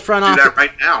don't see the front office. Do that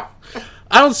right now.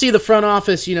 I don't see the front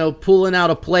office, pulling out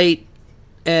a plate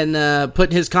and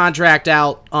putting his contract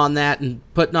out on that and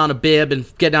putting on a bib and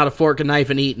getting out a fork and knife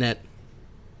and eating it.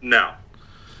 No.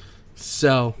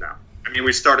 So. No. I mean,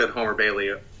 we started Homer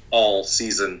Bailey all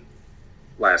season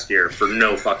last year for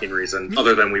no fucking reason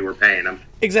other than we were paying him.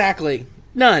 Exactly.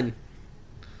 None.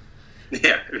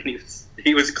 Yeah, I mean,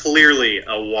 he was clearly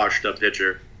a washed-up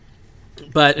pitcher.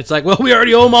 But it's like, well, we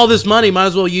already owe him all this money. Might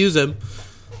as well use him.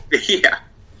 Yeah.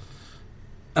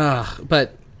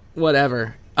 But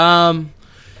whatever.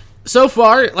 So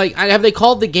far, like, have they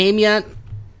called the game yet?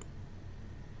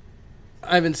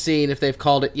 I haven't seen if they've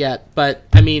called it yet, but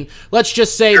I mean, let's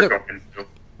just say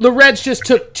the Reds just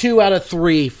took 2 out of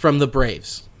 3 from the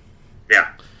Braves. Yeah.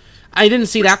 I didn't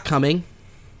see that coming.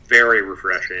 Very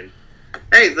refreshing.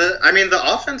 Hey, the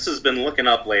offense has been looking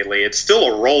up lately. It's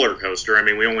still a roller coaster. I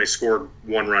mean, we only scored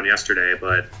 1 run yesterday,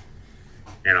 but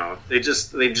they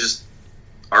just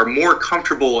are more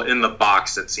comfortable in the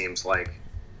box, it seems like.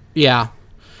 Yeah.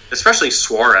 Especially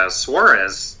Suarez.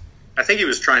 Suarez, I think he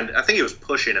was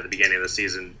pushing at the beginning of the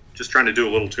season, just trying to do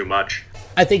a little too much.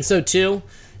 I think so too.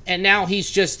 And now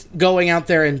he's just going out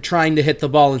there and trying to hit the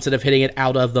ball instead of hitting it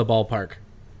out of the ballpark.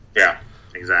 Yeah,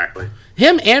 exactly.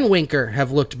 Him and Winker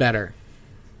have looked better.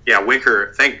 Yeah,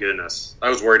 Winker, thank goodness. I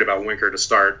was worried about Winker to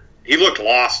start. He looked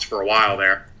lost for a while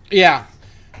there. Yeah.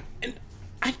 And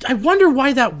I wonder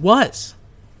why that was.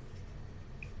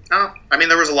 I mean,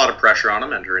 there was a lot of pressure on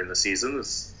him entering the season.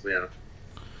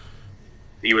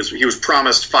 He was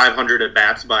promised 500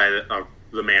 at-bats by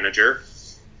the manager.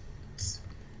 It's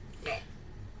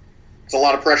a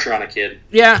lot of pressure on a kid.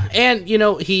 Yeah, and,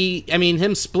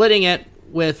 him splitting it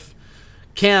with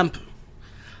Kemp,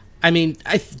 I don't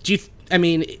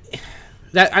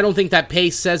think that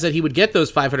pace says that he would get those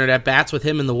 500 at-bats with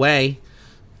him in the way.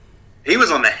 He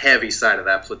was on the heavy side of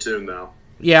that platoon, though.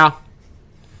 Yeah.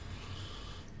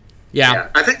 Yeah.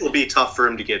 I think it'll be tough for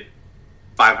him to get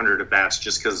 500 at-bats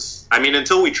just because,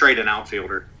 until we trade an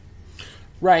outfielder.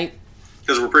 Right.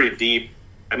 Because we're pretty deep.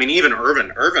 Even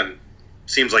Irvin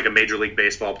seems like a Major League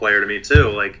Baseball player to me, too.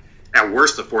 Like, at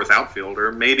worst, a 4th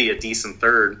outfielder, maybe a decent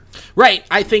 3rd. Right.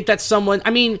 I think that's someone,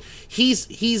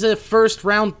 he's a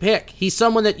first-round pick. He's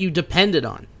someone that you depended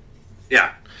on.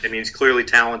 Yeah. He's clearly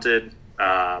talented.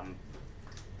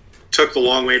 Took the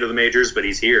long way to the majors, but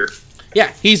he's here.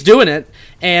 Yeah, he's doing it.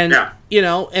 And,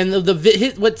 and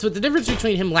what's the difference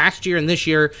between him last year and this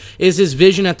year is his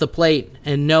vision at the plate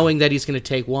and knowing that he's going to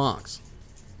take walks.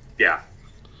 Yeah.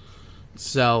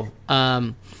 So,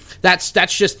 that's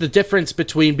just the difference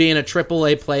between being a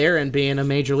AAA player and being a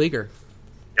major leaguer.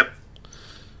 Yep.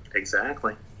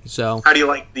 Exactly. So, how do you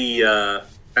like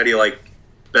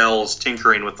Bell's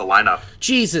tinkering with the lineup?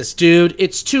 Jesus, dude,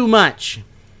 it's too much.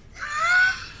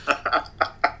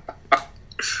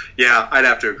 Yeah, I'd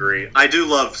have to agree. I do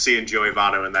love seeing Joey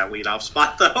Votto in that leadoff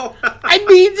spot, though.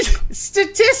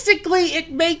 Statistically,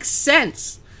 it makes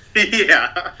sense.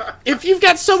 Yeah. If you've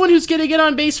got someone who's going to get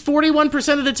on base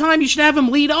 41% of the time, you should have him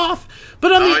lead off.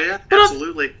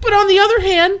 Absolutely. But on the other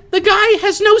hand, the guy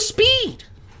has no speed.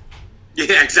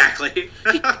 Yeah, exactly.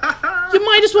 You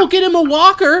might as well get him a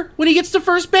walker when he gets to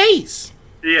first base.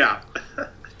 Yeah.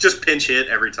 Just pinch hit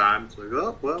every time. It's like,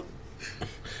 oh, well.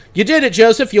 You did it,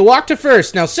 Joseph. You walked to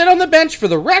first. Now sit on the bench for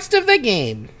the rest of the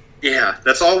game. Yeah,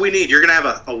 that's all we need. You're going to have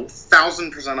a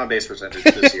 1,000% on base percentage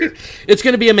this year. It's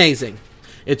going to be amazing.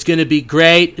 It's going to be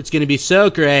great. It's going to be so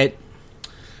great.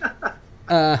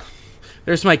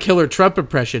 There's my killer Trump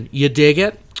impression. You dig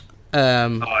it?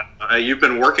 You've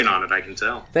been working on it, I can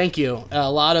tell. Thank you. A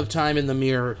lot of time in the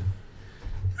mirror.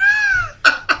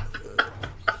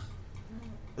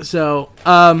 So,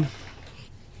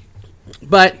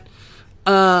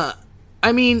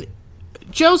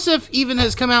 Joseph even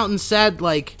has come out and said,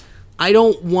 like,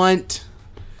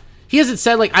 he hasn't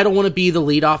said, like, I don't want to be the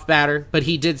leadoff batter, but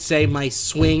he did say my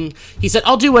swing. He said,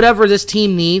 I'll do whatever this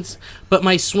team needs, but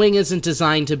my swing isn't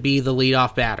designed to be the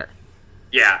leadoff batter.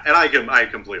 Yeah, and I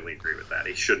completely agree with that.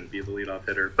 He shouldn't be the leadoff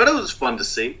hitter, but it was fun to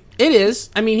see. It is.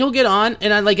 He'll get on,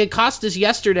 and it cost us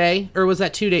yesterday, or was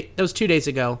that 2 days? That was 2 days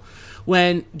ago,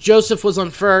 when Joseph was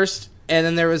on first, and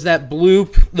then there was the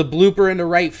blooper into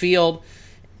right field,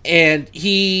 and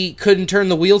he couldn't turn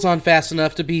the wheels on fast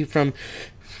enough to be from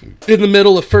in the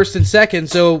middle of first and second,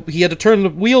 so he had to turn the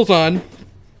wheels on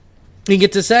and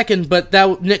get to second, but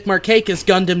that Nick Markakis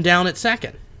gunned him down at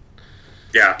second.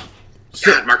 Yeah.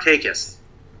 God, Markakis.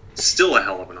 Still a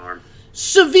hell of an arm.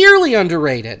 Severely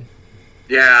underrated.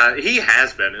 Yeah, he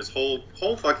has been his whole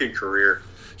fucking career.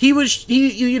 He was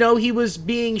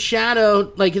being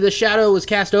shadowed, like the shadow was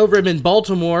cast over him in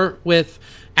Baltimore with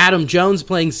Adam Jones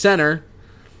playing center.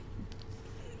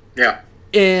 Yeah.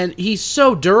 And he's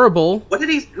so durable. What did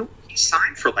he do? He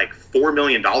signed for like $4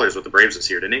 million with the Braves this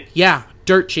year, didn't he? Yeah,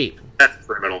 dirt cheap. That's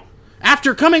criminal.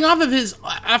 After coming off of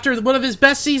after one of his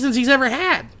best seasons he's ever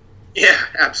had. Yeah,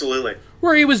 absolutely.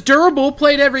 Where he was durable,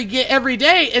 played every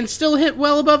day, and still hit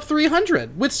well above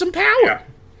 300 with some power.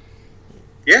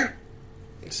 Yeah.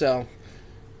 So,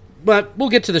 but we'll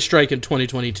get to the strike in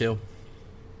 2022.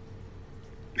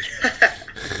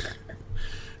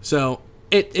 So,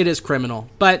 it is criminal.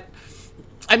 But,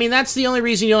 that's the only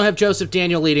reason you don't have Joseph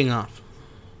Daniel leading off.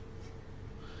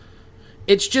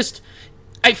 It's just,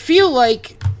 I feel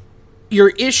like your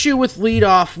issue with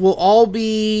leadoff will all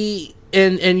be,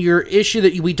 and your issue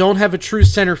that we don't have a true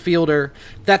center fielder,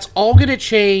 that's all going to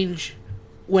change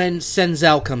when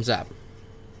Senzel comes up.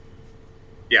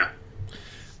 Yeah.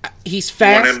 He's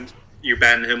fast. You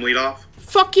batting him lead off?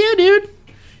 Fuck yeah, dude.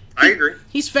 I agree.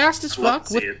 He's fast as fuck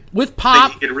with I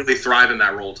pop. think he could really thrive in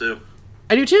that role, too.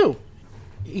 I do, too.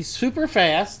 He's super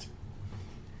fast.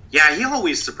 Yeah, he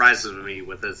always surprises me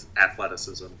with his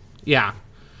athleticism. Yeah.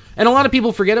 And a lot of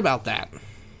people forget about that.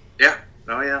 Yeah.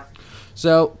 Oh, yeah.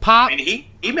 So, pop. I mean,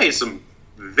 he made some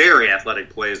very athletic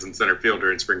plays in center field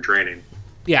during spring training.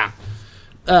 Yeah.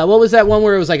 What was that one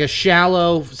where it was like a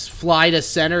shallow fly to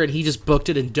center and he just booked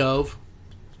it and dove?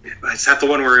 Is that the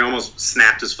one where he almost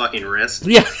snapped his fucking wrist?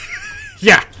 Yeah.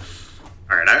 Yeah.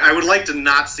 All right, I would like to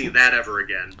not see that ever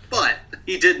again, but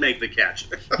he did make the catch.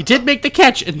 He did make the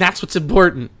catch, and that's what's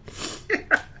important.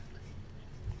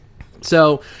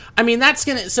 So, I mean, that's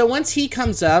going to... So, once he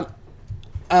comes up,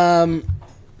 who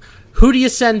do you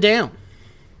send down?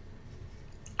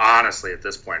 Honestly, at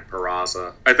this point,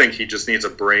 Peraza. I think he just needs a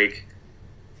break,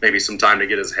 maybe some time to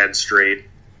get his head straight.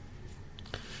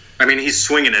 I mean, he's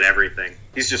swinging at everything.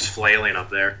 He's just flailing up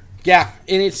there. Yeah,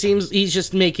 and it seems he's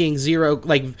just making zero...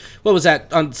 Like, what was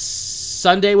that? On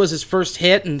Sunday was his first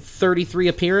hit in 33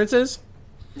 appearances?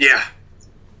 Yeah.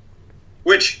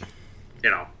 Which,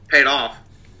 paid off.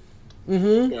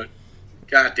 Mm-hmm. But,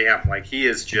 goddamn, like, he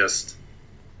is just...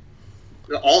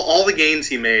 All the gains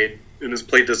he made in his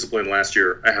plate discipline last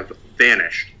year have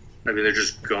vanished. I mean, they're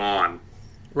just gone.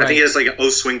 Right. I think he has, like, an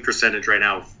O-swing percentage right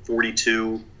now of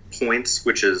 42 points,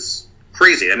 which is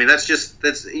crazy. I mean,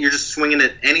 you're just swinging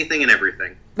at anything and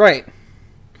everything. Right.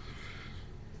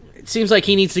 It seems like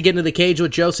he needs to get into the cage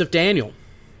with Joseph Daniel.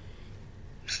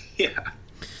 Yeah.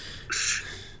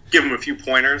 Give him a few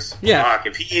pointers. Yeah. Fuck,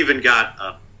 if he even got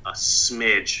a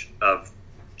smidge of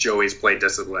Joey's plate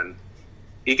discipline,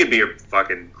 he could be a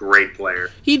fucking great player.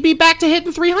 He'd be back to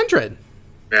hitting 300.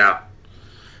 Yeah.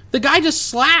 The guy just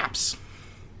slaps.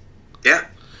 Yeah.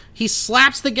 He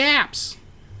slaps the gaps.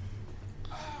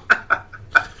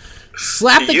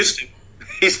 He used to.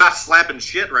 He's not slapping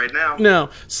shit right now. No.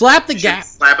 Slap the gap.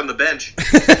 Slapping the bench.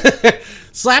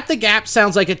 Slap the Gap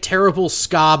sounds like a terrible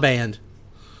ska band.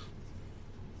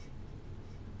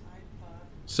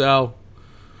 So,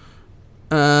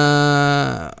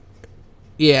 yeah.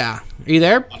 Are you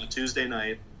there? On a Tuesday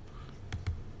night.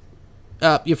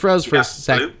 You froze for a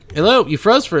second. Hello? You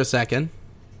froze for a second.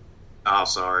 Oh,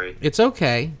 sorry. It's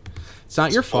okay. It's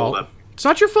not your fault. Up. It's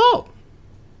not your fault.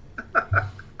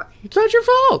 It's not your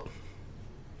fault.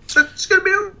 It's going to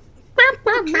be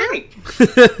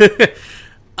okay.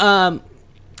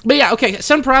 But yeah, okay,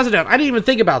 send Peraza down. I didn't even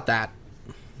think about that.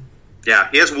 Yeah,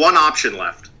 he has one option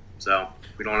left, so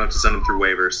we don't have to send him through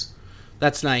waivers.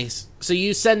 That's nice. So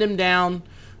you send him down.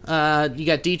 You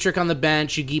got Dietrich on the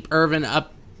bench. You keep Irvin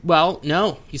up. Well,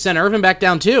 no, you send Irvin back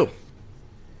down too.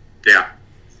 Yeah.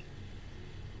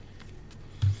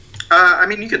 I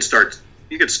mean, you could start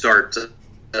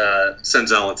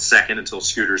Senzel at second until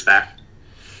Scooter's back.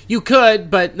 You could,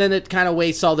 but then it kind of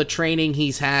wastes all the training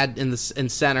he's had in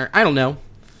center. I don't know.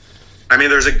 I mean,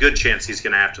 there's a good chance he's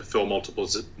going to have to fill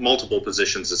multiple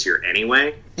positions this year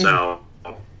anyway. So,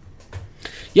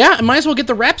 yeah, I might as well get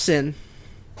the reps in.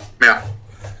 Yeah.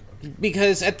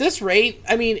 Because at this rate,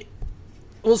 I mean,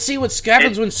 we'll see what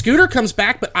happens when Scooter comes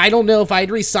back, but I don't know if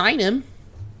I'd re-sign him.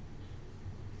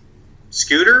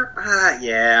 Scooter?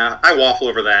 Yeah. I waffle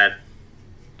over that,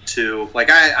 too. Like,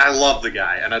 I love the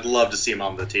guy, and I'd love to see him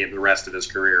on the team the rest of his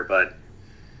career, but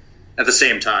at the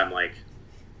same time, like,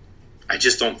 I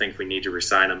just don't think we need to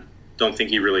re-sign him. Don't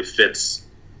think he really fits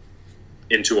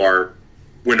into our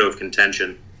window of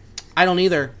contention. I don't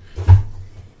either.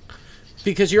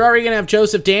 Because you're already going to have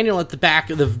Joseph Daniel at the back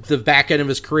of the back end of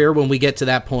his career when we get to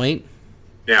that point.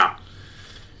 Yeah.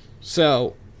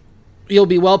 So he'll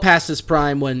be well past his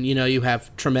prime when, you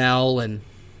have Trammell and,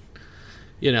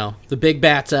 the big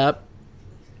bats up.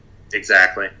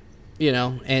 Exactly.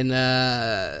 And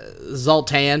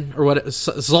Zoltan or what?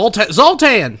 Zoltan.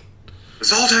 Zoltan.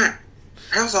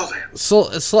 Hell, Zoltan.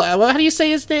 How do you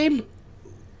say his name?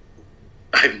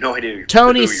 I have no idea.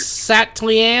 Tony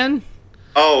Satlian.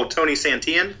 Oh, Tony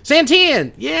Santian?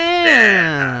 Santian.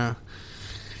 Yeah.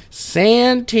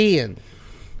 Santian.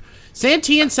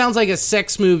 Santian sounds like a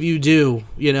sex move you do,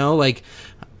 like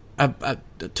I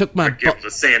took my give the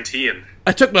Santian.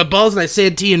 I took my balls and I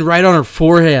Santian right on her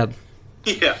forehead.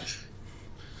 Yeah.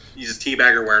 You just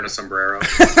teabag her wearing a sombrero.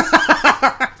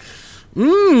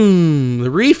 The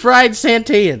refried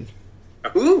Santian.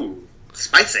 Ooh,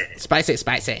 spicy. Spicy.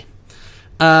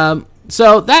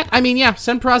 So that,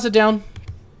 send Peraza down.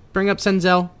 Bring up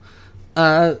Senzel.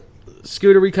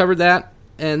 Scooter, we covered that.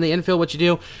 And the infield, what you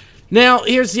do. Now,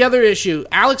 here's the other issue.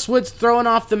 Alex Wood's throwing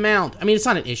off the mound. I mean, it's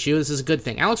not an issue. This is a good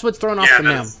thing. Alex Wood's throwing off the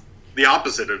mound. The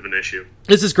opposite of an issue.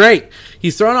 This is great.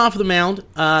 He's throwing off the mound.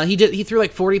 He threw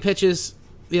like 40 pitches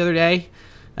the other day.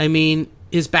 I mean,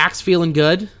 his back's feeling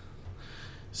good.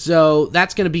 So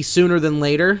that's going to be sooner than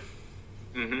later.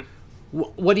 Mm-hmm.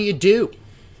 What do you do?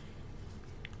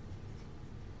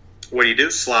 What do you do?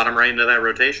 Slot him right into that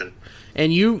rotation.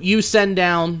 And you send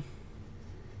down...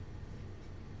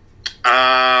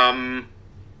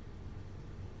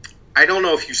 I don't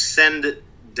know if you send it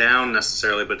down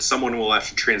necessarily, but someone will have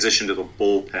to transition to the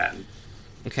bullpen.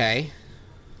 Okay.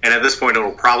 And at this point,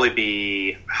 it'll probably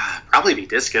be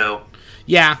Disco.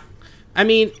 Yeah. I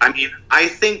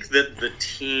think that the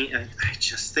team... I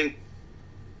just think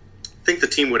the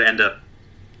team would end up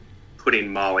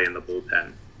putting Molly in the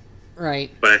bullpen.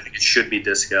 Right. But I think it should be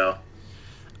Disco.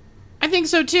 I think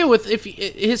so, too, if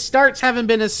his starts haven't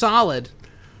been as solid.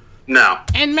 No.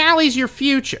 And Mally's your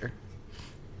future.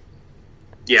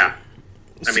 Yeah.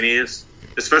 I mean, he is.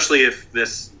 Especially if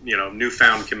this,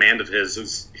 newfound command of his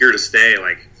is here to stay.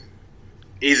 Like,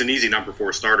 he's an easy number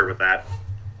 4 starter with that.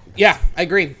 Yeah, I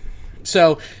agree.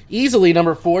 So, easily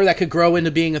number 4, that could grow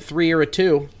into being a 3 or a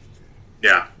 2.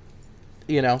 Yeah.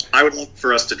 I would love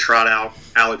for us to trot out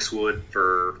Alex Wood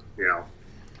for,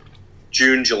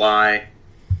 June, July.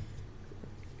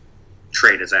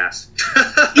 Trade his ass.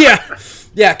 Yeah.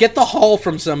 Yeah, get the haul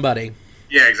from somebody.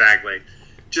 Yeah, exactly.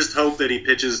 Just hope that he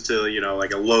pitches to,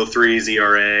 like a low 3s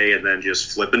ERA and then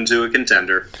just flip into a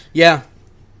contender. Yeah.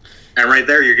 And right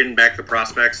there, you're getting back the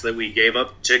prospects that we gave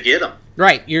up to get him.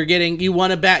 Right. You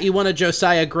want a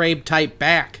Josiah Grabe type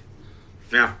back.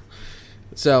 Yeah.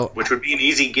 So, which would be an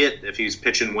easy get if he's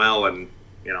pitching well and,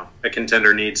 a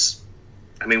contender needs...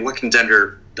 I mean, what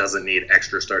contender doesn't need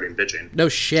extra starting pitching? No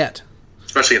shit.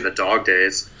 Especially in the dog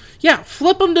days. Yeah,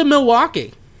 flip him to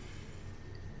Milwaukee.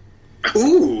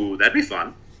 Ooh, that'd be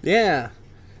fun. Yeah.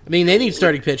 I mean, they need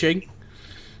starting pitching.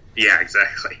 Yeah,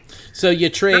 exactly. So you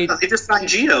trade... They just signed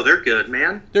Gino. They're good,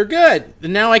 man. They're good.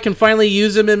 And now I can finally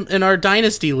use them in our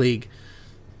Dynasty League.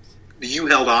 You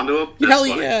held on to him? Hell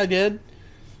yeah, I did.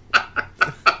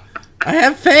 I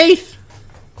have faith.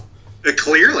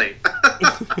 Clearly.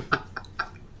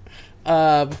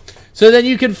 So then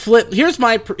you can flip... Here's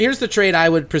the trade I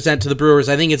would present to the Brewers.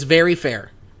 I think it's very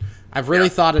fair. I've really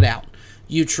thought it out.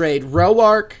 You trade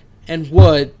Roark and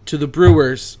Wood to the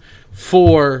Brewers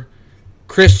for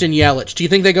Christian Yelich. Do you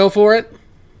think they go for it?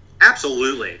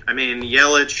 Absolutely. I mean,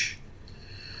 Yelich,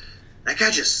 that guy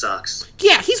just sucks.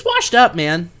 Yeah, he's washed up,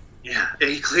 man. Yeah,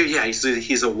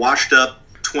 he's a washed up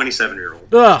 27-year-old.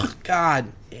 Oh,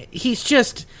 God. He's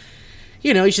just,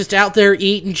 he's just out there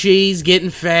eating cheese,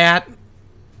 getting fat.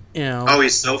 Oh,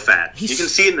 he's so fat. You can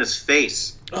see it in his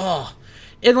face. Oh.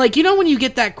 And, when you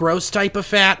get that gross type of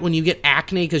fat, when you get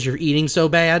acne because you're eating so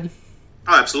bad?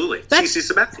 Oh, absolutely.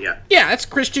 CC Sabathia. Yeah, that's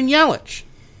Christian Yelich.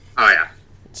 Oh, yeah.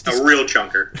 A real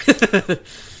chunker.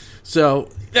 So,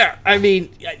 yeah, I mean,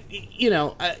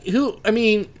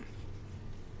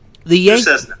 the Who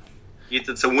says no?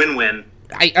 It's a win-win.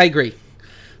 I agree.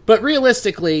 But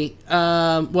realistically,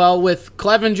 with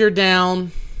Clevenger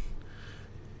down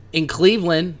in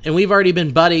Cleveland, and we've already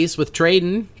been buddies with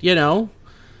trading, Yeah.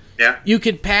 You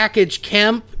could package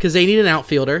Kemp, because they need an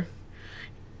outfielder.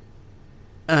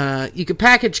 You could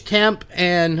package Kemp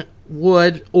and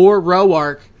Wood or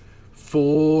Roark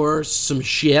for some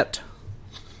shit.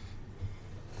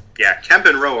 Yeah, Kemp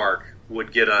and Roark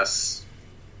would get us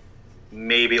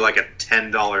maybe like a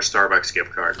 $10 Starbucks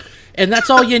gift card. And that's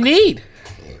all you need.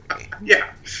 Yeah.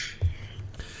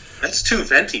 That's 2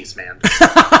 Ventis, man.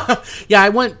 Yeah, I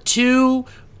want 2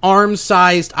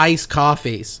 arm-sized iced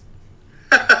coffees.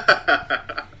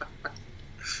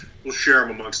 We'll share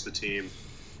them amongst the team.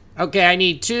 Okay, I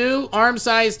need 2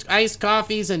 arm-sized iced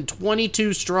coffees and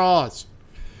 22 straws.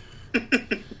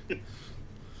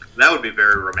 That would be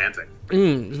very romantic.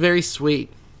 Very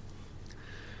sweet.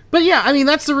 But yeah, I mean,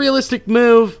 that's the realistic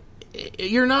move.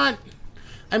 You're not...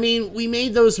 I mean, we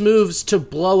made those moves to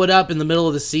blow it up in the middle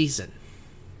of the season.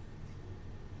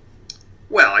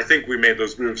 Well, I think we made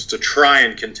those moves to try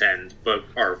and contend, but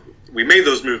we made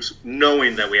those moves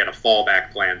knowing that we had a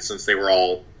fallback plan since they were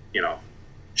all,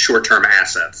 short-term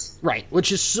assets. Right,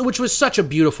 which was such a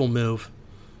beautiful move.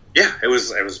 Yeah, it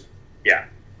was yeah.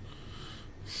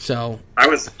 So I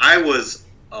was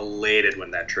elated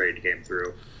when that trade came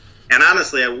through. And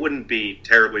honestly, I wouldn't be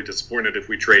terribly disappointed if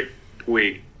we trade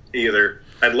Puig either.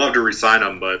 I'd love to re-sign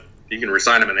him, but you can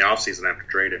re-sign him in the offseason after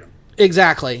trading him.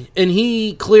 Exactly. And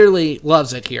he clearly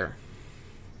loves it here.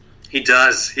 He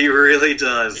does. He really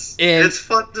does. And it's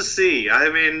fun to see. I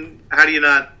mean, how do you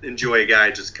not enjoy a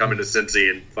guy just coming to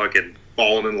Cincy and fucking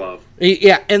falling in love?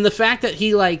 Yeah, and the fact that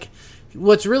he, like,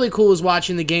 what's really cool is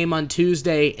watching the game on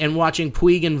Tuesday and watching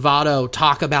Puig and Votto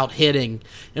talk about hitting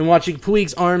and watching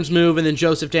Puig's arms move and then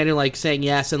Joseph Daniel, like, saying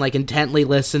yes and, like, intently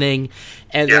listening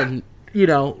and then, you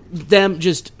know, them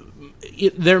just,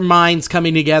 their minds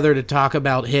coming together to talk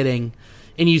about hitting,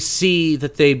 and you see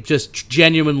that they just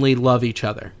genuinely love each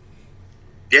other.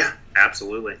 Yeah,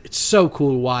 absolutely. It's so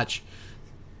cool to watch.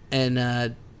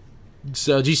 And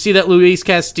so, did you see that Luis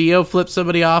Castillo flipped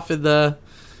somebody off in the...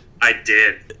 I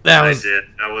did. That was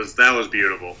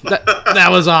beautiful. that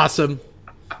was awesome.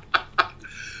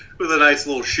 With a nice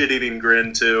little shit-eating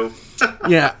grin too.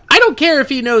 Yeah, I don't care if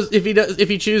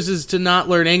he chooses to not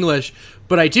learn English,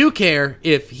 but I do care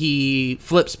if he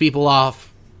flips people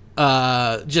off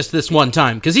just this one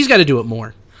time, because he's got to do it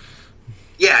more.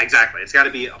 Yeah, exactly. It's got to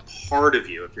be a part of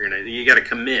you if you're gonna. You got to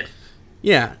commit.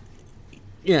 Yeah.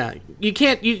 You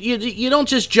can't. You don't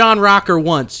just John Rocker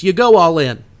once. You go all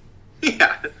in.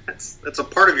 Yeah, that's a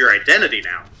part of your identity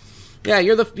now. Yeah,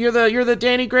 you're the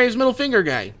Danny Graves middle finger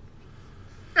guy.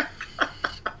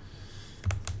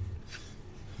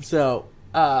 So,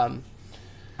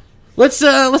 let's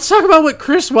talk about what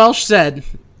Chris Welsh said.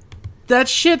 That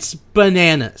shit's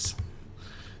bananas.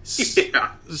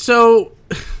 Yeah. So,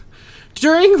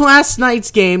 during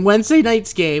Wednesday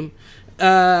night's game,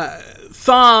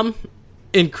 Thom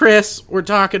and Chris were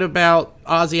talking about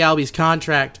Ozzy Albies'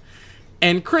 contract,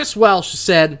 and Chris Welsh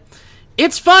said,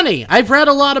 "It's funny, I've read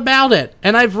a lot about it,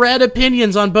 and I've read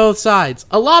opinions on both sides.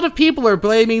 A lot of people are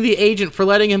blaming the agent for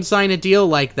letting him sign a deal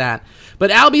like that,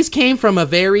 but Albies came from a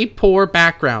very poor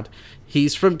background.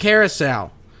 He's from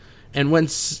Curacao, and when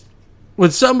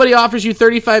somebody offers you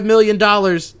 $35 million,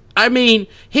 I mean,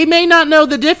 he may not know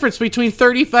the difference between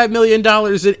 $35 million and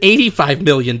 $85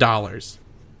 million.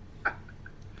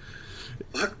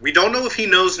 Look, we don't know if he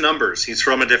knows numbers. He's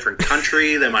from a different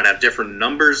country. They might have different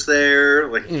numbers there.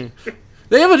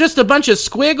 They have just a bunch of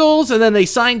squiggles, and then they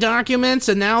sign documents,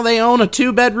 and now they own a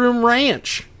 2-bedroom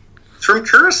ranch. It's from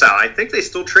Curacao. I think they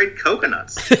still trade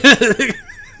coconuts.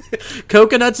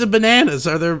 Coconuts and bananas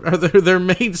are their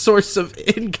main source of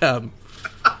income.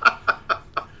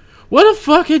 What a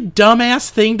fucking dumbass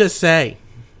thing to say.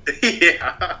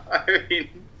 Yeah, I mean,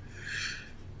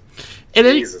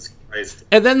 Jesus Christ.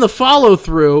 And then the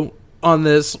follow-through on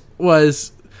this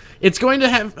was, it's going to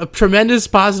have a tremendous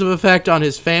positive effect on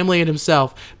his family and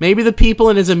himself. Maybe the people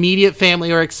in his immediate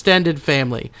family or extended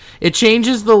family. It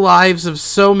changes the lives of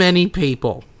so many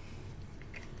people.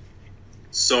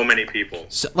 So many people.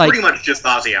 So, like, pretty much just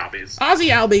Ozzy Albies. Ozzy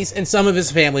Albies and some of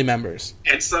his family members.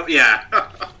 And some, yeah.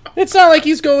 It's not like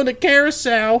he's going to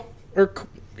Curacao or,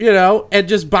 and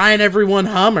just buying everyone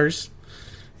Hummers.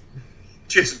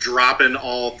 Just dropping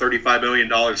all $35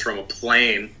 million from a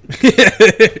plane.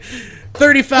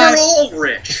 35. We're all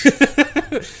rich.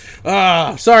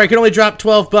 Sorry, I could only drop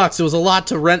 $12. It was a lot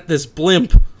to rent this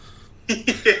blimp. Yeah.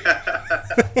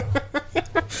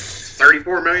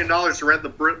 $34 million to rent the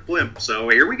blimp, so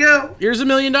here we go. Here's $1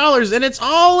 million, and it's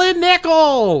all in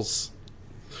nickels.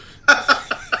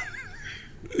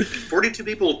 42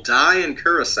 people die in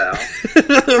Curacao.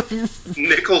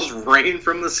 Nickels rain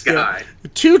from the sky.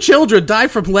 2 children die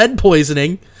from lead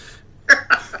poisoning.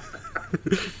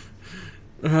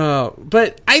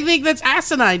 But I think that's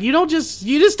asinine. You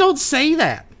just don't say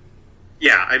that.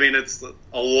 Yeah, I mean, it's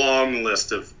a long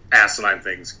list of asinine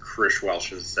things Chris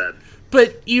Welsh has said.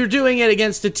 But you're doing it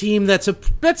against a team that's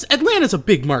Atlanta's a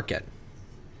big market.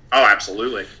 Oh,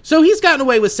 absolutely. So he's gotten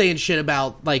away with saying shit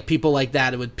about, like, people like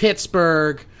that with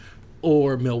Pittsburgh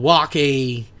or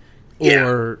Milwaukee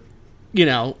or,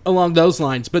 along those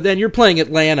lines. But then you're playing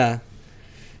Atlanta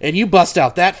and you bust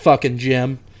out that fucking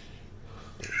gym.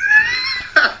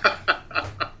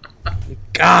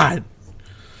 God.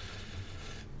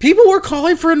 People were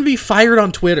calling for him to be fired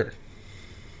on Twitter.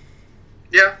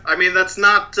 Yeah, I mean, that's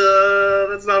not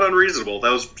unreasonable.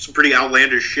 That was some pretty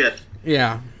outlandish shit.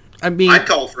 Yeah. I mean, I'd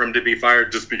call for him to be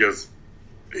fired just because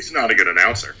he's not a good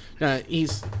announcer.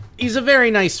 He's a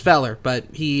very nice feller, but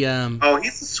he...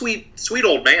 he's a sweet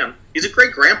old man. He's a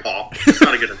great grandpa. He's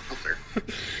not a good announcer.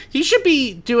 He should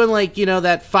be doing, like,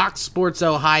 that Fox Sports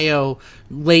Ohio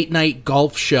late-night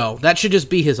golf show. That should just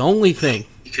be his only thing.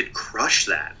 He could crush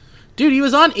that. Dude, he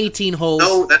was on 18 holes.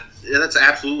 No, that's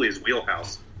absolutely his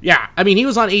wheelhouse. Yeah, I mean, he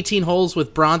was on 18 holes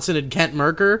with Bronson and Kent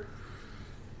Merker.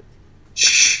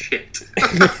 Shit.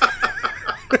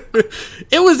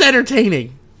 It was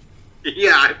entertaining.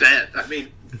 Yeah, I bet. I mean,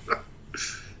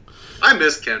 I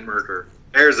miss Kent Merker.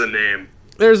 There's a name.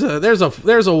 There's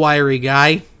a wiry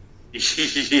guy.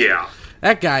 Yeah.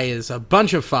 That guy is a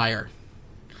bunch of fire.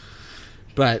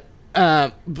 But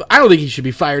I don't think he should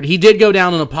be fired. He did go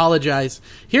down and apologize.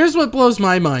 Here's what blows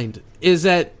my mind, is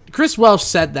that Chris Welsh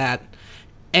said that,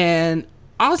 and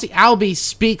Ozzy Albies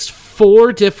speaks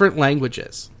 4 different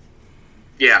languages.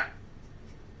 Yeah.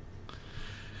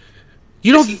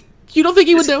 You don't think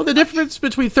he would know the difference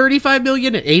between 35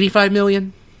 million and 85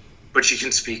 million? But you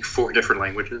can speak 4 different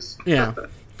languages. Yeah.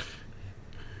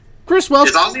 Chris Welsh...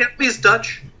 Is Ozzy Albies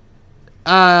Dutch?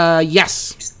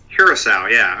 Yes. Curacao,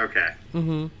 yeah, okay.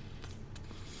 Mm-hmm.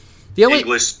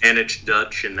 English, Spanish,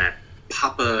 Dutch, and that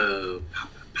Papamento?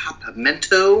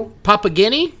 Papua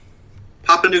Guinea?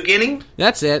 Papua New Guinea?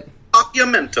 That's it.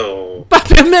 Papiamento.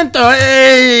 Papiamento,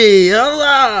 hey!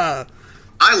 Hola!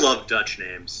 I love Dutch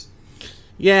names.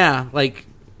 Yeah, like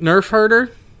Nerf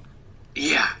Herder?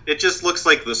 Yeah, it just looks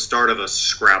like the start of a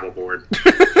Scrabble board.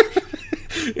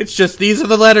 It's just, these are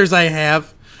the letters I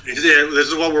have. Yeah, this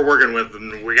is what we're working with,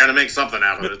 and we gotta make something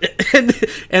out of it.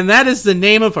 and that is the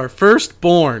name of our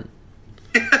firstborn.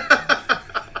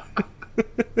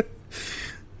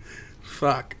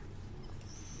 Fuck.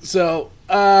 So,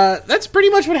 that's pretty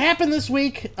much what happened this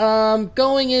week.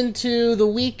 Going into the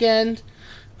weekend,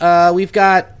 we've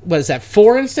got, what is that,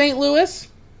 4 in St. Louis?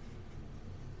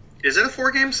 Is it a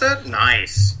 4-game set?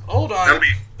 Nice. Hold on. That'll be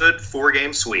a good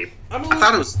 4-game sweep. I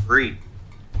thought it was 3.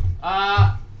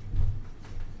 Oh,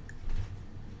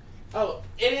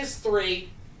 it is 3.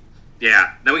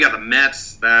 Yeah, then we got the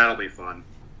Mets. That'll be fun.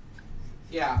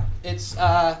 Yeah, it's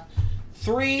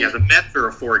 3. Yeah, the Mets are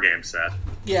a 4-game set.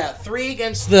 Yeah, 3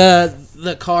 against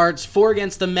the Cards, 4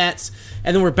 against the Mets,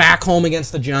 and then we're back home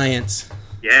against the Giants.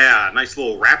 Yeah, nice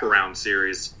little wraparound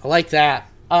series. I like that.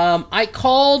 I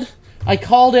called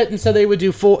it and said they would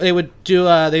do 4.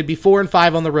 They'd be 4 and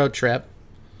 5 on the road trip.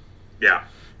 Yeah,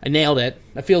 I nailed it.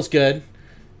 That feels good.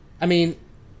 I mean,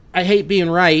 I hate being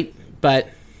right, but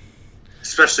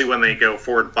especially when they go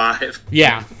 4 and 5.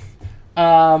 Yeah.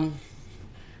 I'm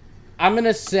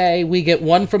gonna say we get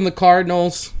 1 from the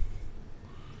Cardinals.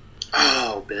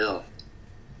 Oh, Bill.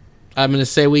 I'm gonna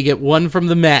say we get 1 from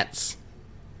the Mets.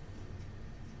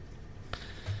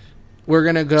 We're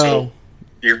gonna go. So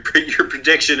your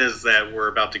prediction is that we're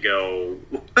about to go.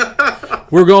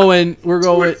 We're going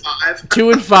 2 and 5.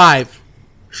 2 and 5.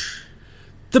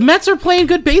 The Mets are playing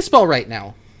good baseball right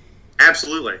now.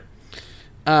 Absolutely.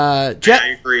 I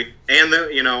agree. And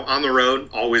on the road,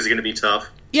 always going to be tough.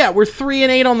 Yeah, we're 3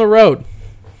 and 8 on the road.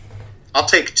 I'll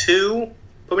take 2.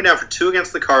 Put me down for 2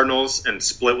 against the Cardinals and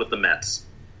split with the Mets.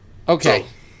 Okay. So,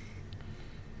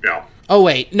 no. Oh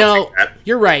wait, no,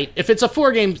 you're right. If it's a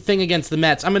 4-game thing against the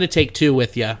Mets, I'm going to take 2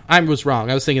 with you. I was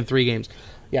wrong. I was thinking 3 games.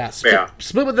 Yeah,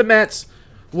 split with the Mets,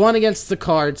 1 against the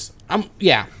Cards.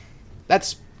 Yeah,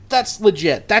 that's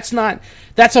legit. That's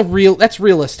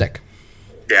realistic.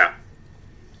 Yeah.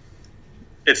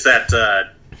 It's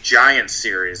that Giants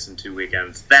series in 2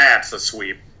 weekends. That's a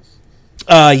sweep.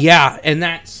 Yeah, and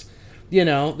that's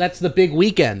the big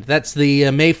weekend. That's the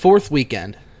May 4th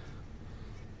weekend.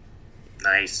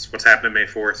 Nice. What's happening May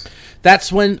 4th?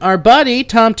 That's when our buddy,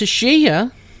 Tom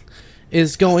Teixeira,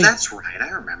 is going... Oh, that's right. I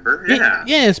remember. Yeah.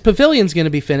 Yeah, his pavilion's going to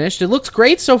be finished. It looks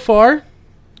great so far.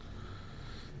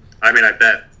 I mean, I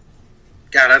bet.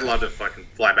 God, I'd love to fucking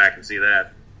fly back and see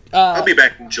that. I'll be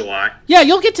back in July. Yeah,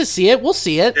 you'll get to see it. We'll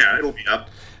see it. Yeah, it'll be up.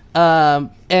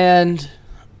 And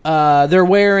they're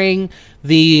wearing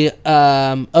the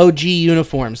OG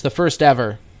uniforms, the first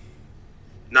ever.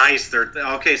 Nice.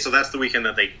 Okay, so that's the weekend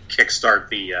that they kickstart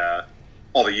the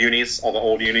all the unis, all the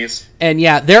old unis. And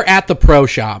yeah, they're at the pro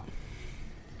shop.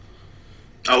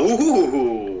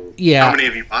 Oh, yeah. How many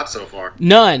have you bought so far?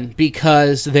 None,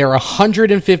 because they're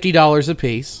 $150 a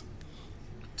piece.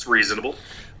 It's reasonable.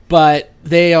 But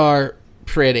they are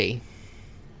pretty.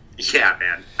 Yeah,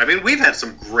 man. I mean, we've had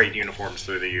some great uniforms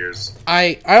through the years.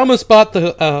 I almost bought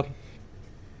the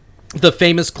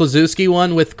famous Klazuski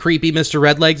one with creepy Mr.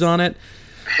 Redlegs on it.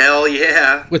 Hell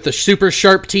yeah. With the super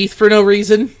sharp teeth for no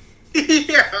reason.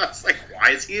 Yeah, it's like, why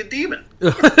is he a demon?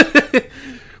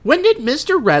 When did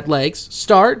Mr. Redlegs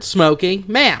start smoking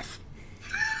meth?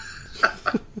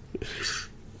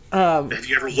 Have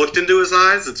you ever looked into his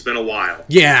eyes? It's been a while.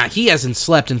 Yeah, he hasn't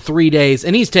slept in 3 days,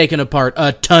 and he's taken apart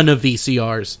a ton of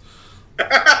VCRs. You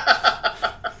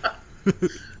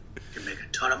can make a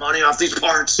ton of money off these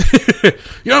parts. You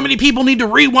know how many people need to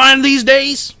rewind these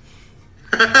days?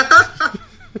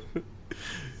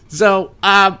 So,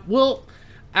 I mean,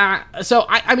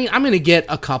 I'm going to get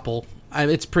a couple.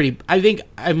 It's pretty... I think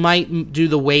I might do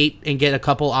the wait and get a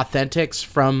couple authentics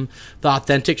from the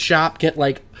authentic shop. Get,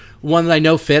 like, one that I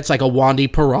know fits, like a Wandy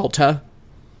Peralta.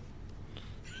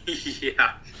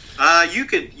 Yeah. You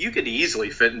could easily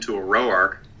fit into a row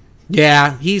arc.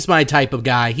 Yeah, he's my type of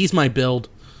guy. He's my build.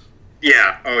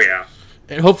 Yeah. Oh yeah.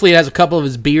 And hopefully it has a couple of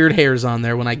his beard hairs on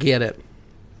there when I get it.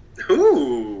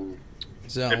 Ooh.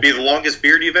 So It'd be the longest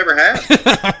beard you've ever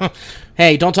had.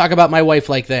 Hey, don't talk about my wife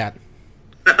like that.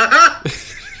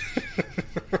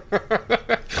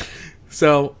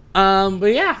 So,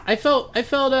 but yeah, I felt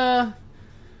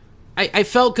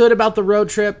good about the road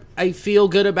trip. I feel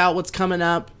good about what's coming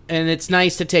up, and it's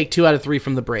nice to take 2 out of 3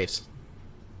 from the Braves.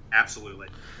 Absolutely.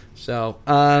 So,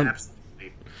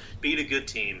 Absolutely. Beat a good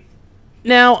team.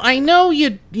 Now I know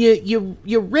you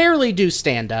rarely do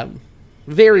stand up,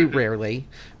 very rarely.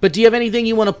 But do you have anything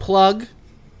you want to plug?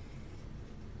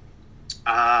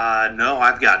 No,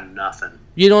 I've got nothing.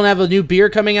 You don't have a new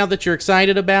beer coming out that you're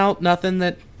excited about? Nothing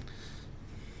that...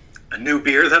 A new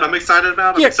beer that I'm excited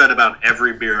about? I'm excited about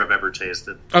every beer I've ever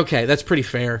tasted. Okay, that's pretty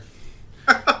fair.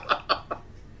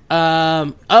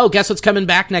 Guess what's coming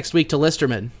back next week to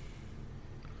Listerman?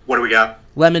 What do we got?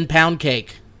 Lemon pound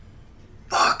cake.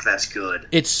 Fuck, that's good.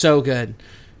 It's so good.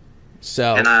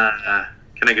 So... And,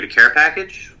 can I get a care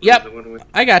package? Yep,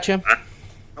 I got you.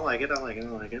 I like it.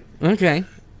 Okay.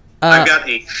 I've got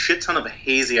a shit ton of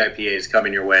hazy IPAs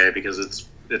coming your way because it's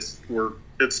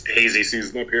hazy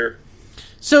season up here.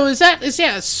 So is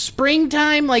that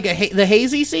springtime, like the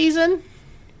hazy season?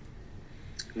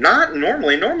 Not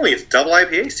normally. Normally it's double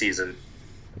IPA season.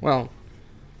 Well,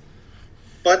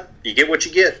 but you get what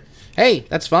you get. Hey,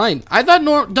 that's fine. I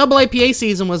thought double IPA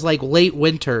season was like late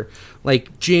winter,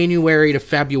 like January to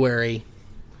February.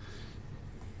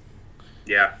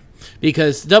 Yeah.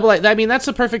 Because that's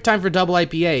the perfect time for double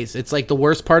IPAs. It's like the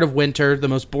worst part of winter, the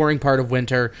most boring part of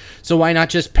winter. So why not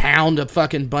just pound a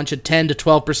fucking bunch of 10 to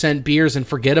 12% beers and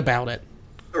forget about it?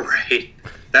 Right.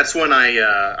 That's when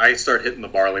I start hitting the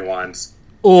barley wines.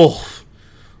 Oh,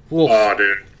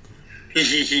 dude.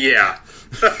 Yeah.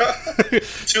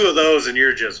 2 of those and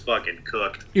you're just fucking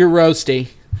cooked. You're roasty.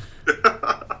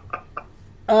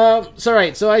 So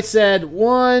right. So I said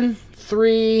 1,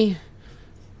 3.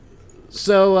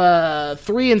 So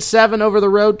 3 and 7 over the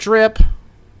road trip.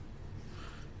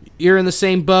 You're in the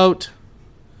same boat.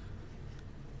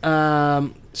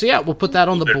 So yeah, we'll put that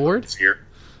on the board.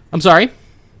 I'm sorry?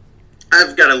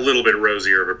 I've got a little bit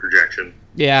rosier of a projection.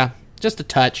 Yeah, just a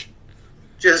touch.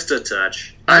 Just a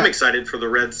touch. I'm excited for the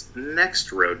Reds'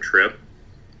 next road trip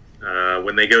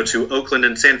when they go to Oakland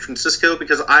and San Francisco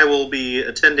because I will be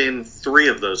attending 3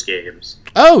 of those games.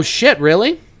 Oh shit!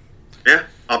 Really? Yeah,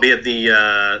 I'll be at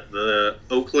the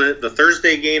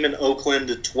Thursday game in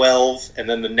Oakland at 12, and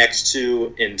then the next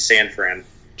 2 in San Fran.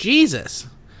 Jesus.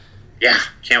 Yeah,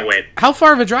 can't wait. How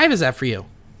far of a drive is that for you?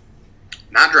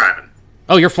 Not driving.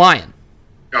 Oh, you're flying.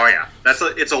 Oh yeah,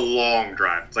 it's a long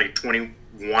drive. It's like a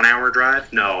 21-hour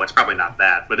drive. No, it's probably not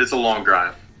that, but it's a long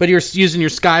drive. But you're using your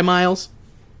Sky Miles?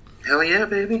 Hell yeah,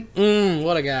 baby.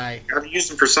 What a guy. Gotta use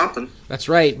them for something. That's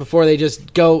right. Before they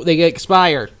just they get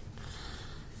expired.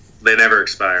 They never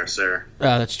expire, sir.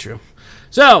 Oh, that's true.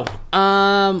 So,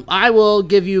 I will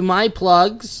give you my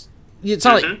plugs. It's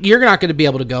not like you're not going to be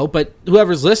able to go, but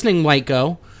whoever's listening might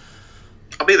go.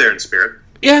 I'll be there in spirit.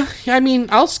 Yeah, I mean,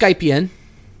 I'll Skype you in.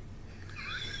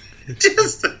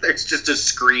 There's just a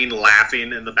screen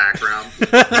laughing in the background.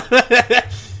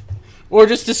 Or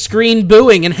just a screen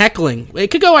booing and heckling. It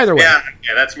could go either way. Yeah,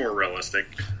 that's more realistic.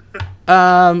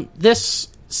 This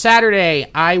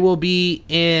Saturday, I will be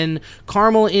in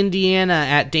Carmel, Indiana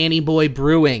at Danny Boy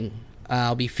Brewing.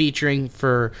 I'll be featuring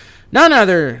for none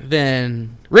other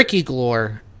than Ricky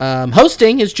Glore.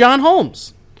 Hosting is John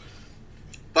Holmes.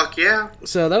 Fuck yeah.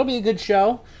 So that'll be a good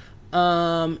show.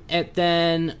 And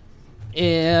then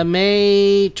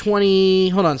May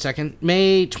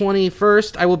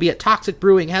 21st, I will be at Toxic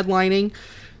Brewing headlining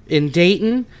in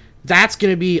Dayton. That's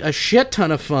going to be a shit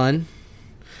ton of fun.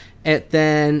 And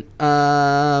then May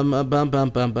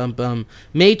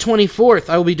 24th,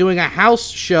 I will be doing a house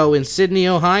show in Sydney,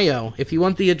 Ohio. If you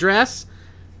want the address,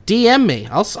 DM me.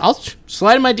 I'll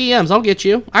slide in my DMs. I'll get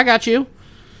you. I got you.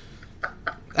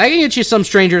 I can get you some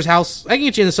stranger's house. I can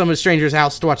get you into some stranger's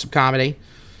house to watch some comedy.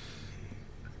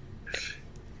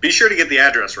 Be sure to get the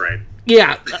address right.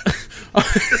 Yeah.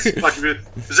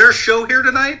 Is there a show here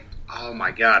tonight? Oh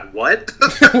my god, what?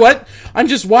 What? I'm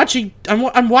just watching.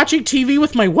 I'm watching TV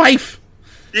with my wife.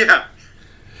 Yeah.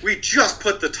 We just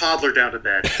put the toddler down to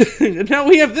bed. And now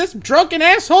we have this drunken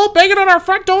asshole banging on our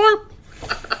front door.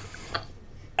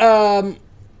 And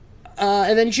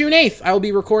then June 8th, I will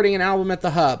be recording an album at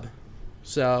the Hub.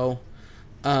 So,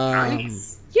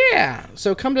 nice. Yeah.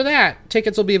 So come to that.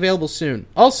 Tickets will be available soon.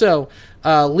 Also,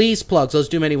 Lee's plugs. Let's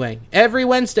do them anyway. Every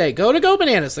Wednesday, go to Go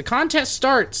Bananas. The contest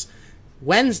starts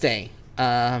Wednesday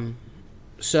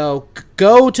So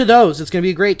go to those. It's going to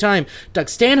be a great time. Doug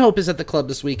Stanhope is at the club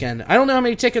this weekend. I don't know how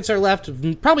many tickets are left.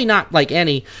 Probably not like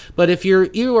any. But if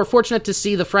you are fortunate to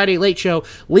see the Friday Late Show,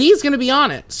 Lee's going to be on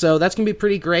it. So that's going to be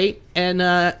pretty great. And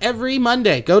every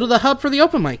Monday, go to the Hub for the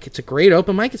open mic. It's a great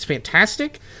open mic. It's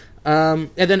fantastic.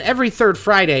 And then every third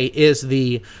Friday is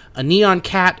the Neon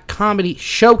Cat Comedy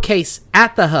Showcase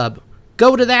at the Hub.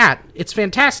 Go to that. It's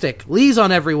fantastic. Lee's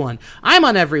on everyone. I'm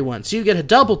on everyone. So you get a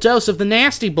double dose of the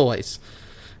Nasty Boys.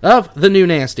 Of the new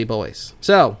Nasty Boys.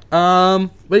 So,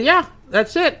 but yeah,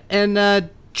 that's it.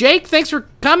 And Jake, thanks for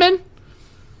coming.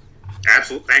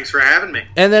 Absolutely. Thanks for having me.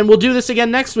 And then we'll do this again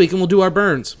next week, and we'll do our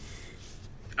burns.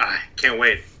 I can't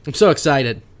wait. I'm so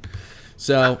excited.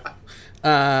 So,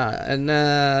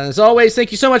 as always,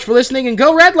 thank you so much for listening, and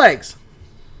go Redlegs!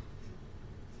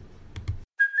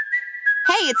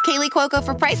 Hey, it's Kaylee Cuoco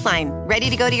for Priceline.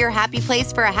 Ready to go to your happy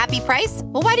place for a happy price?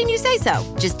 Well, why didn't you say so?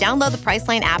 Just download the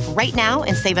Priceline app right now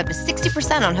and save up to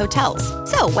 60% on hotels.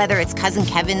 So whether it's Cousin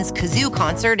Kevin's Kazoo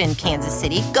Concert in Kansas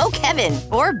City, go Kevin,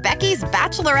 or Becky's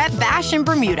Bachelorette Bash in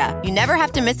Bermuda, you never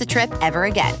have to miss a trip ever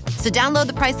again. So download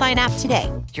the Priceline app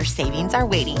today. Your savings are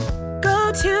waiting.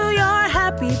 Go to your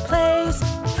happy place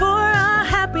for a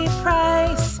happy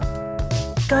price.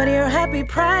 Go to your happy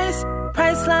price,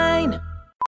 Priceline.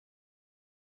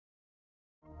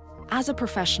 As a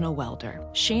professional welder,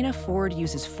 Shayna Ford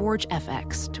uses Forge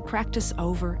FX to practice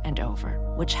over and over,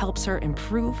 which helps her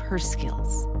improve her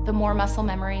skills. The more muscle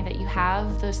memory that you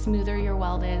have, the smoother your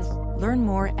weld is. Learn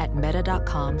more at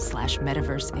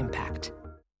meta.com/metaverse impact.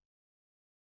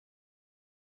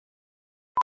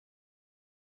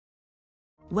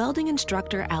 Welding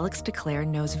instructor Alex DeClaire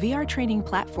knows VR training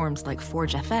platforms like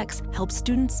Forge FX help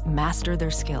students master their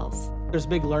skills. There's a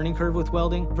big learning curve with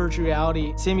welding. Virtual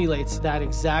reality simulates that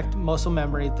exact muscle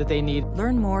memory that they need.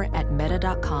 Learn more at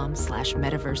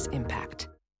meta.com/metaverse impact.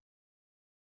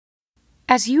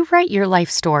 As you write your life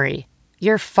story,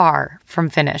 you're far from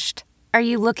finished. Are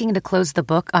you looking to close the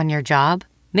book on your job?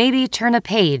 Maybe turn a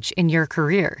page in your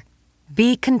career?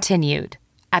 Be continued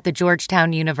at the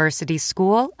Georgetown University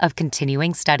School of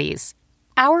Continuing Studies.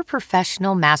 Our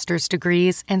professional master's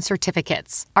degrees and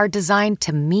certificates are designed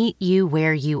to meet you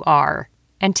where you are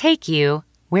and take you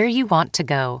where you want to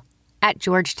go. At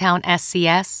Georgetown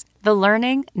SCS, the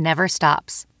learning never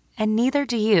stops, and neither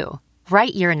do you.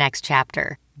 Write your next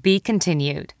chapter. Be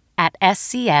continued at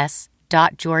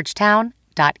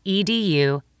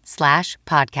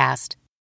scs.georgetown.edu/podcast.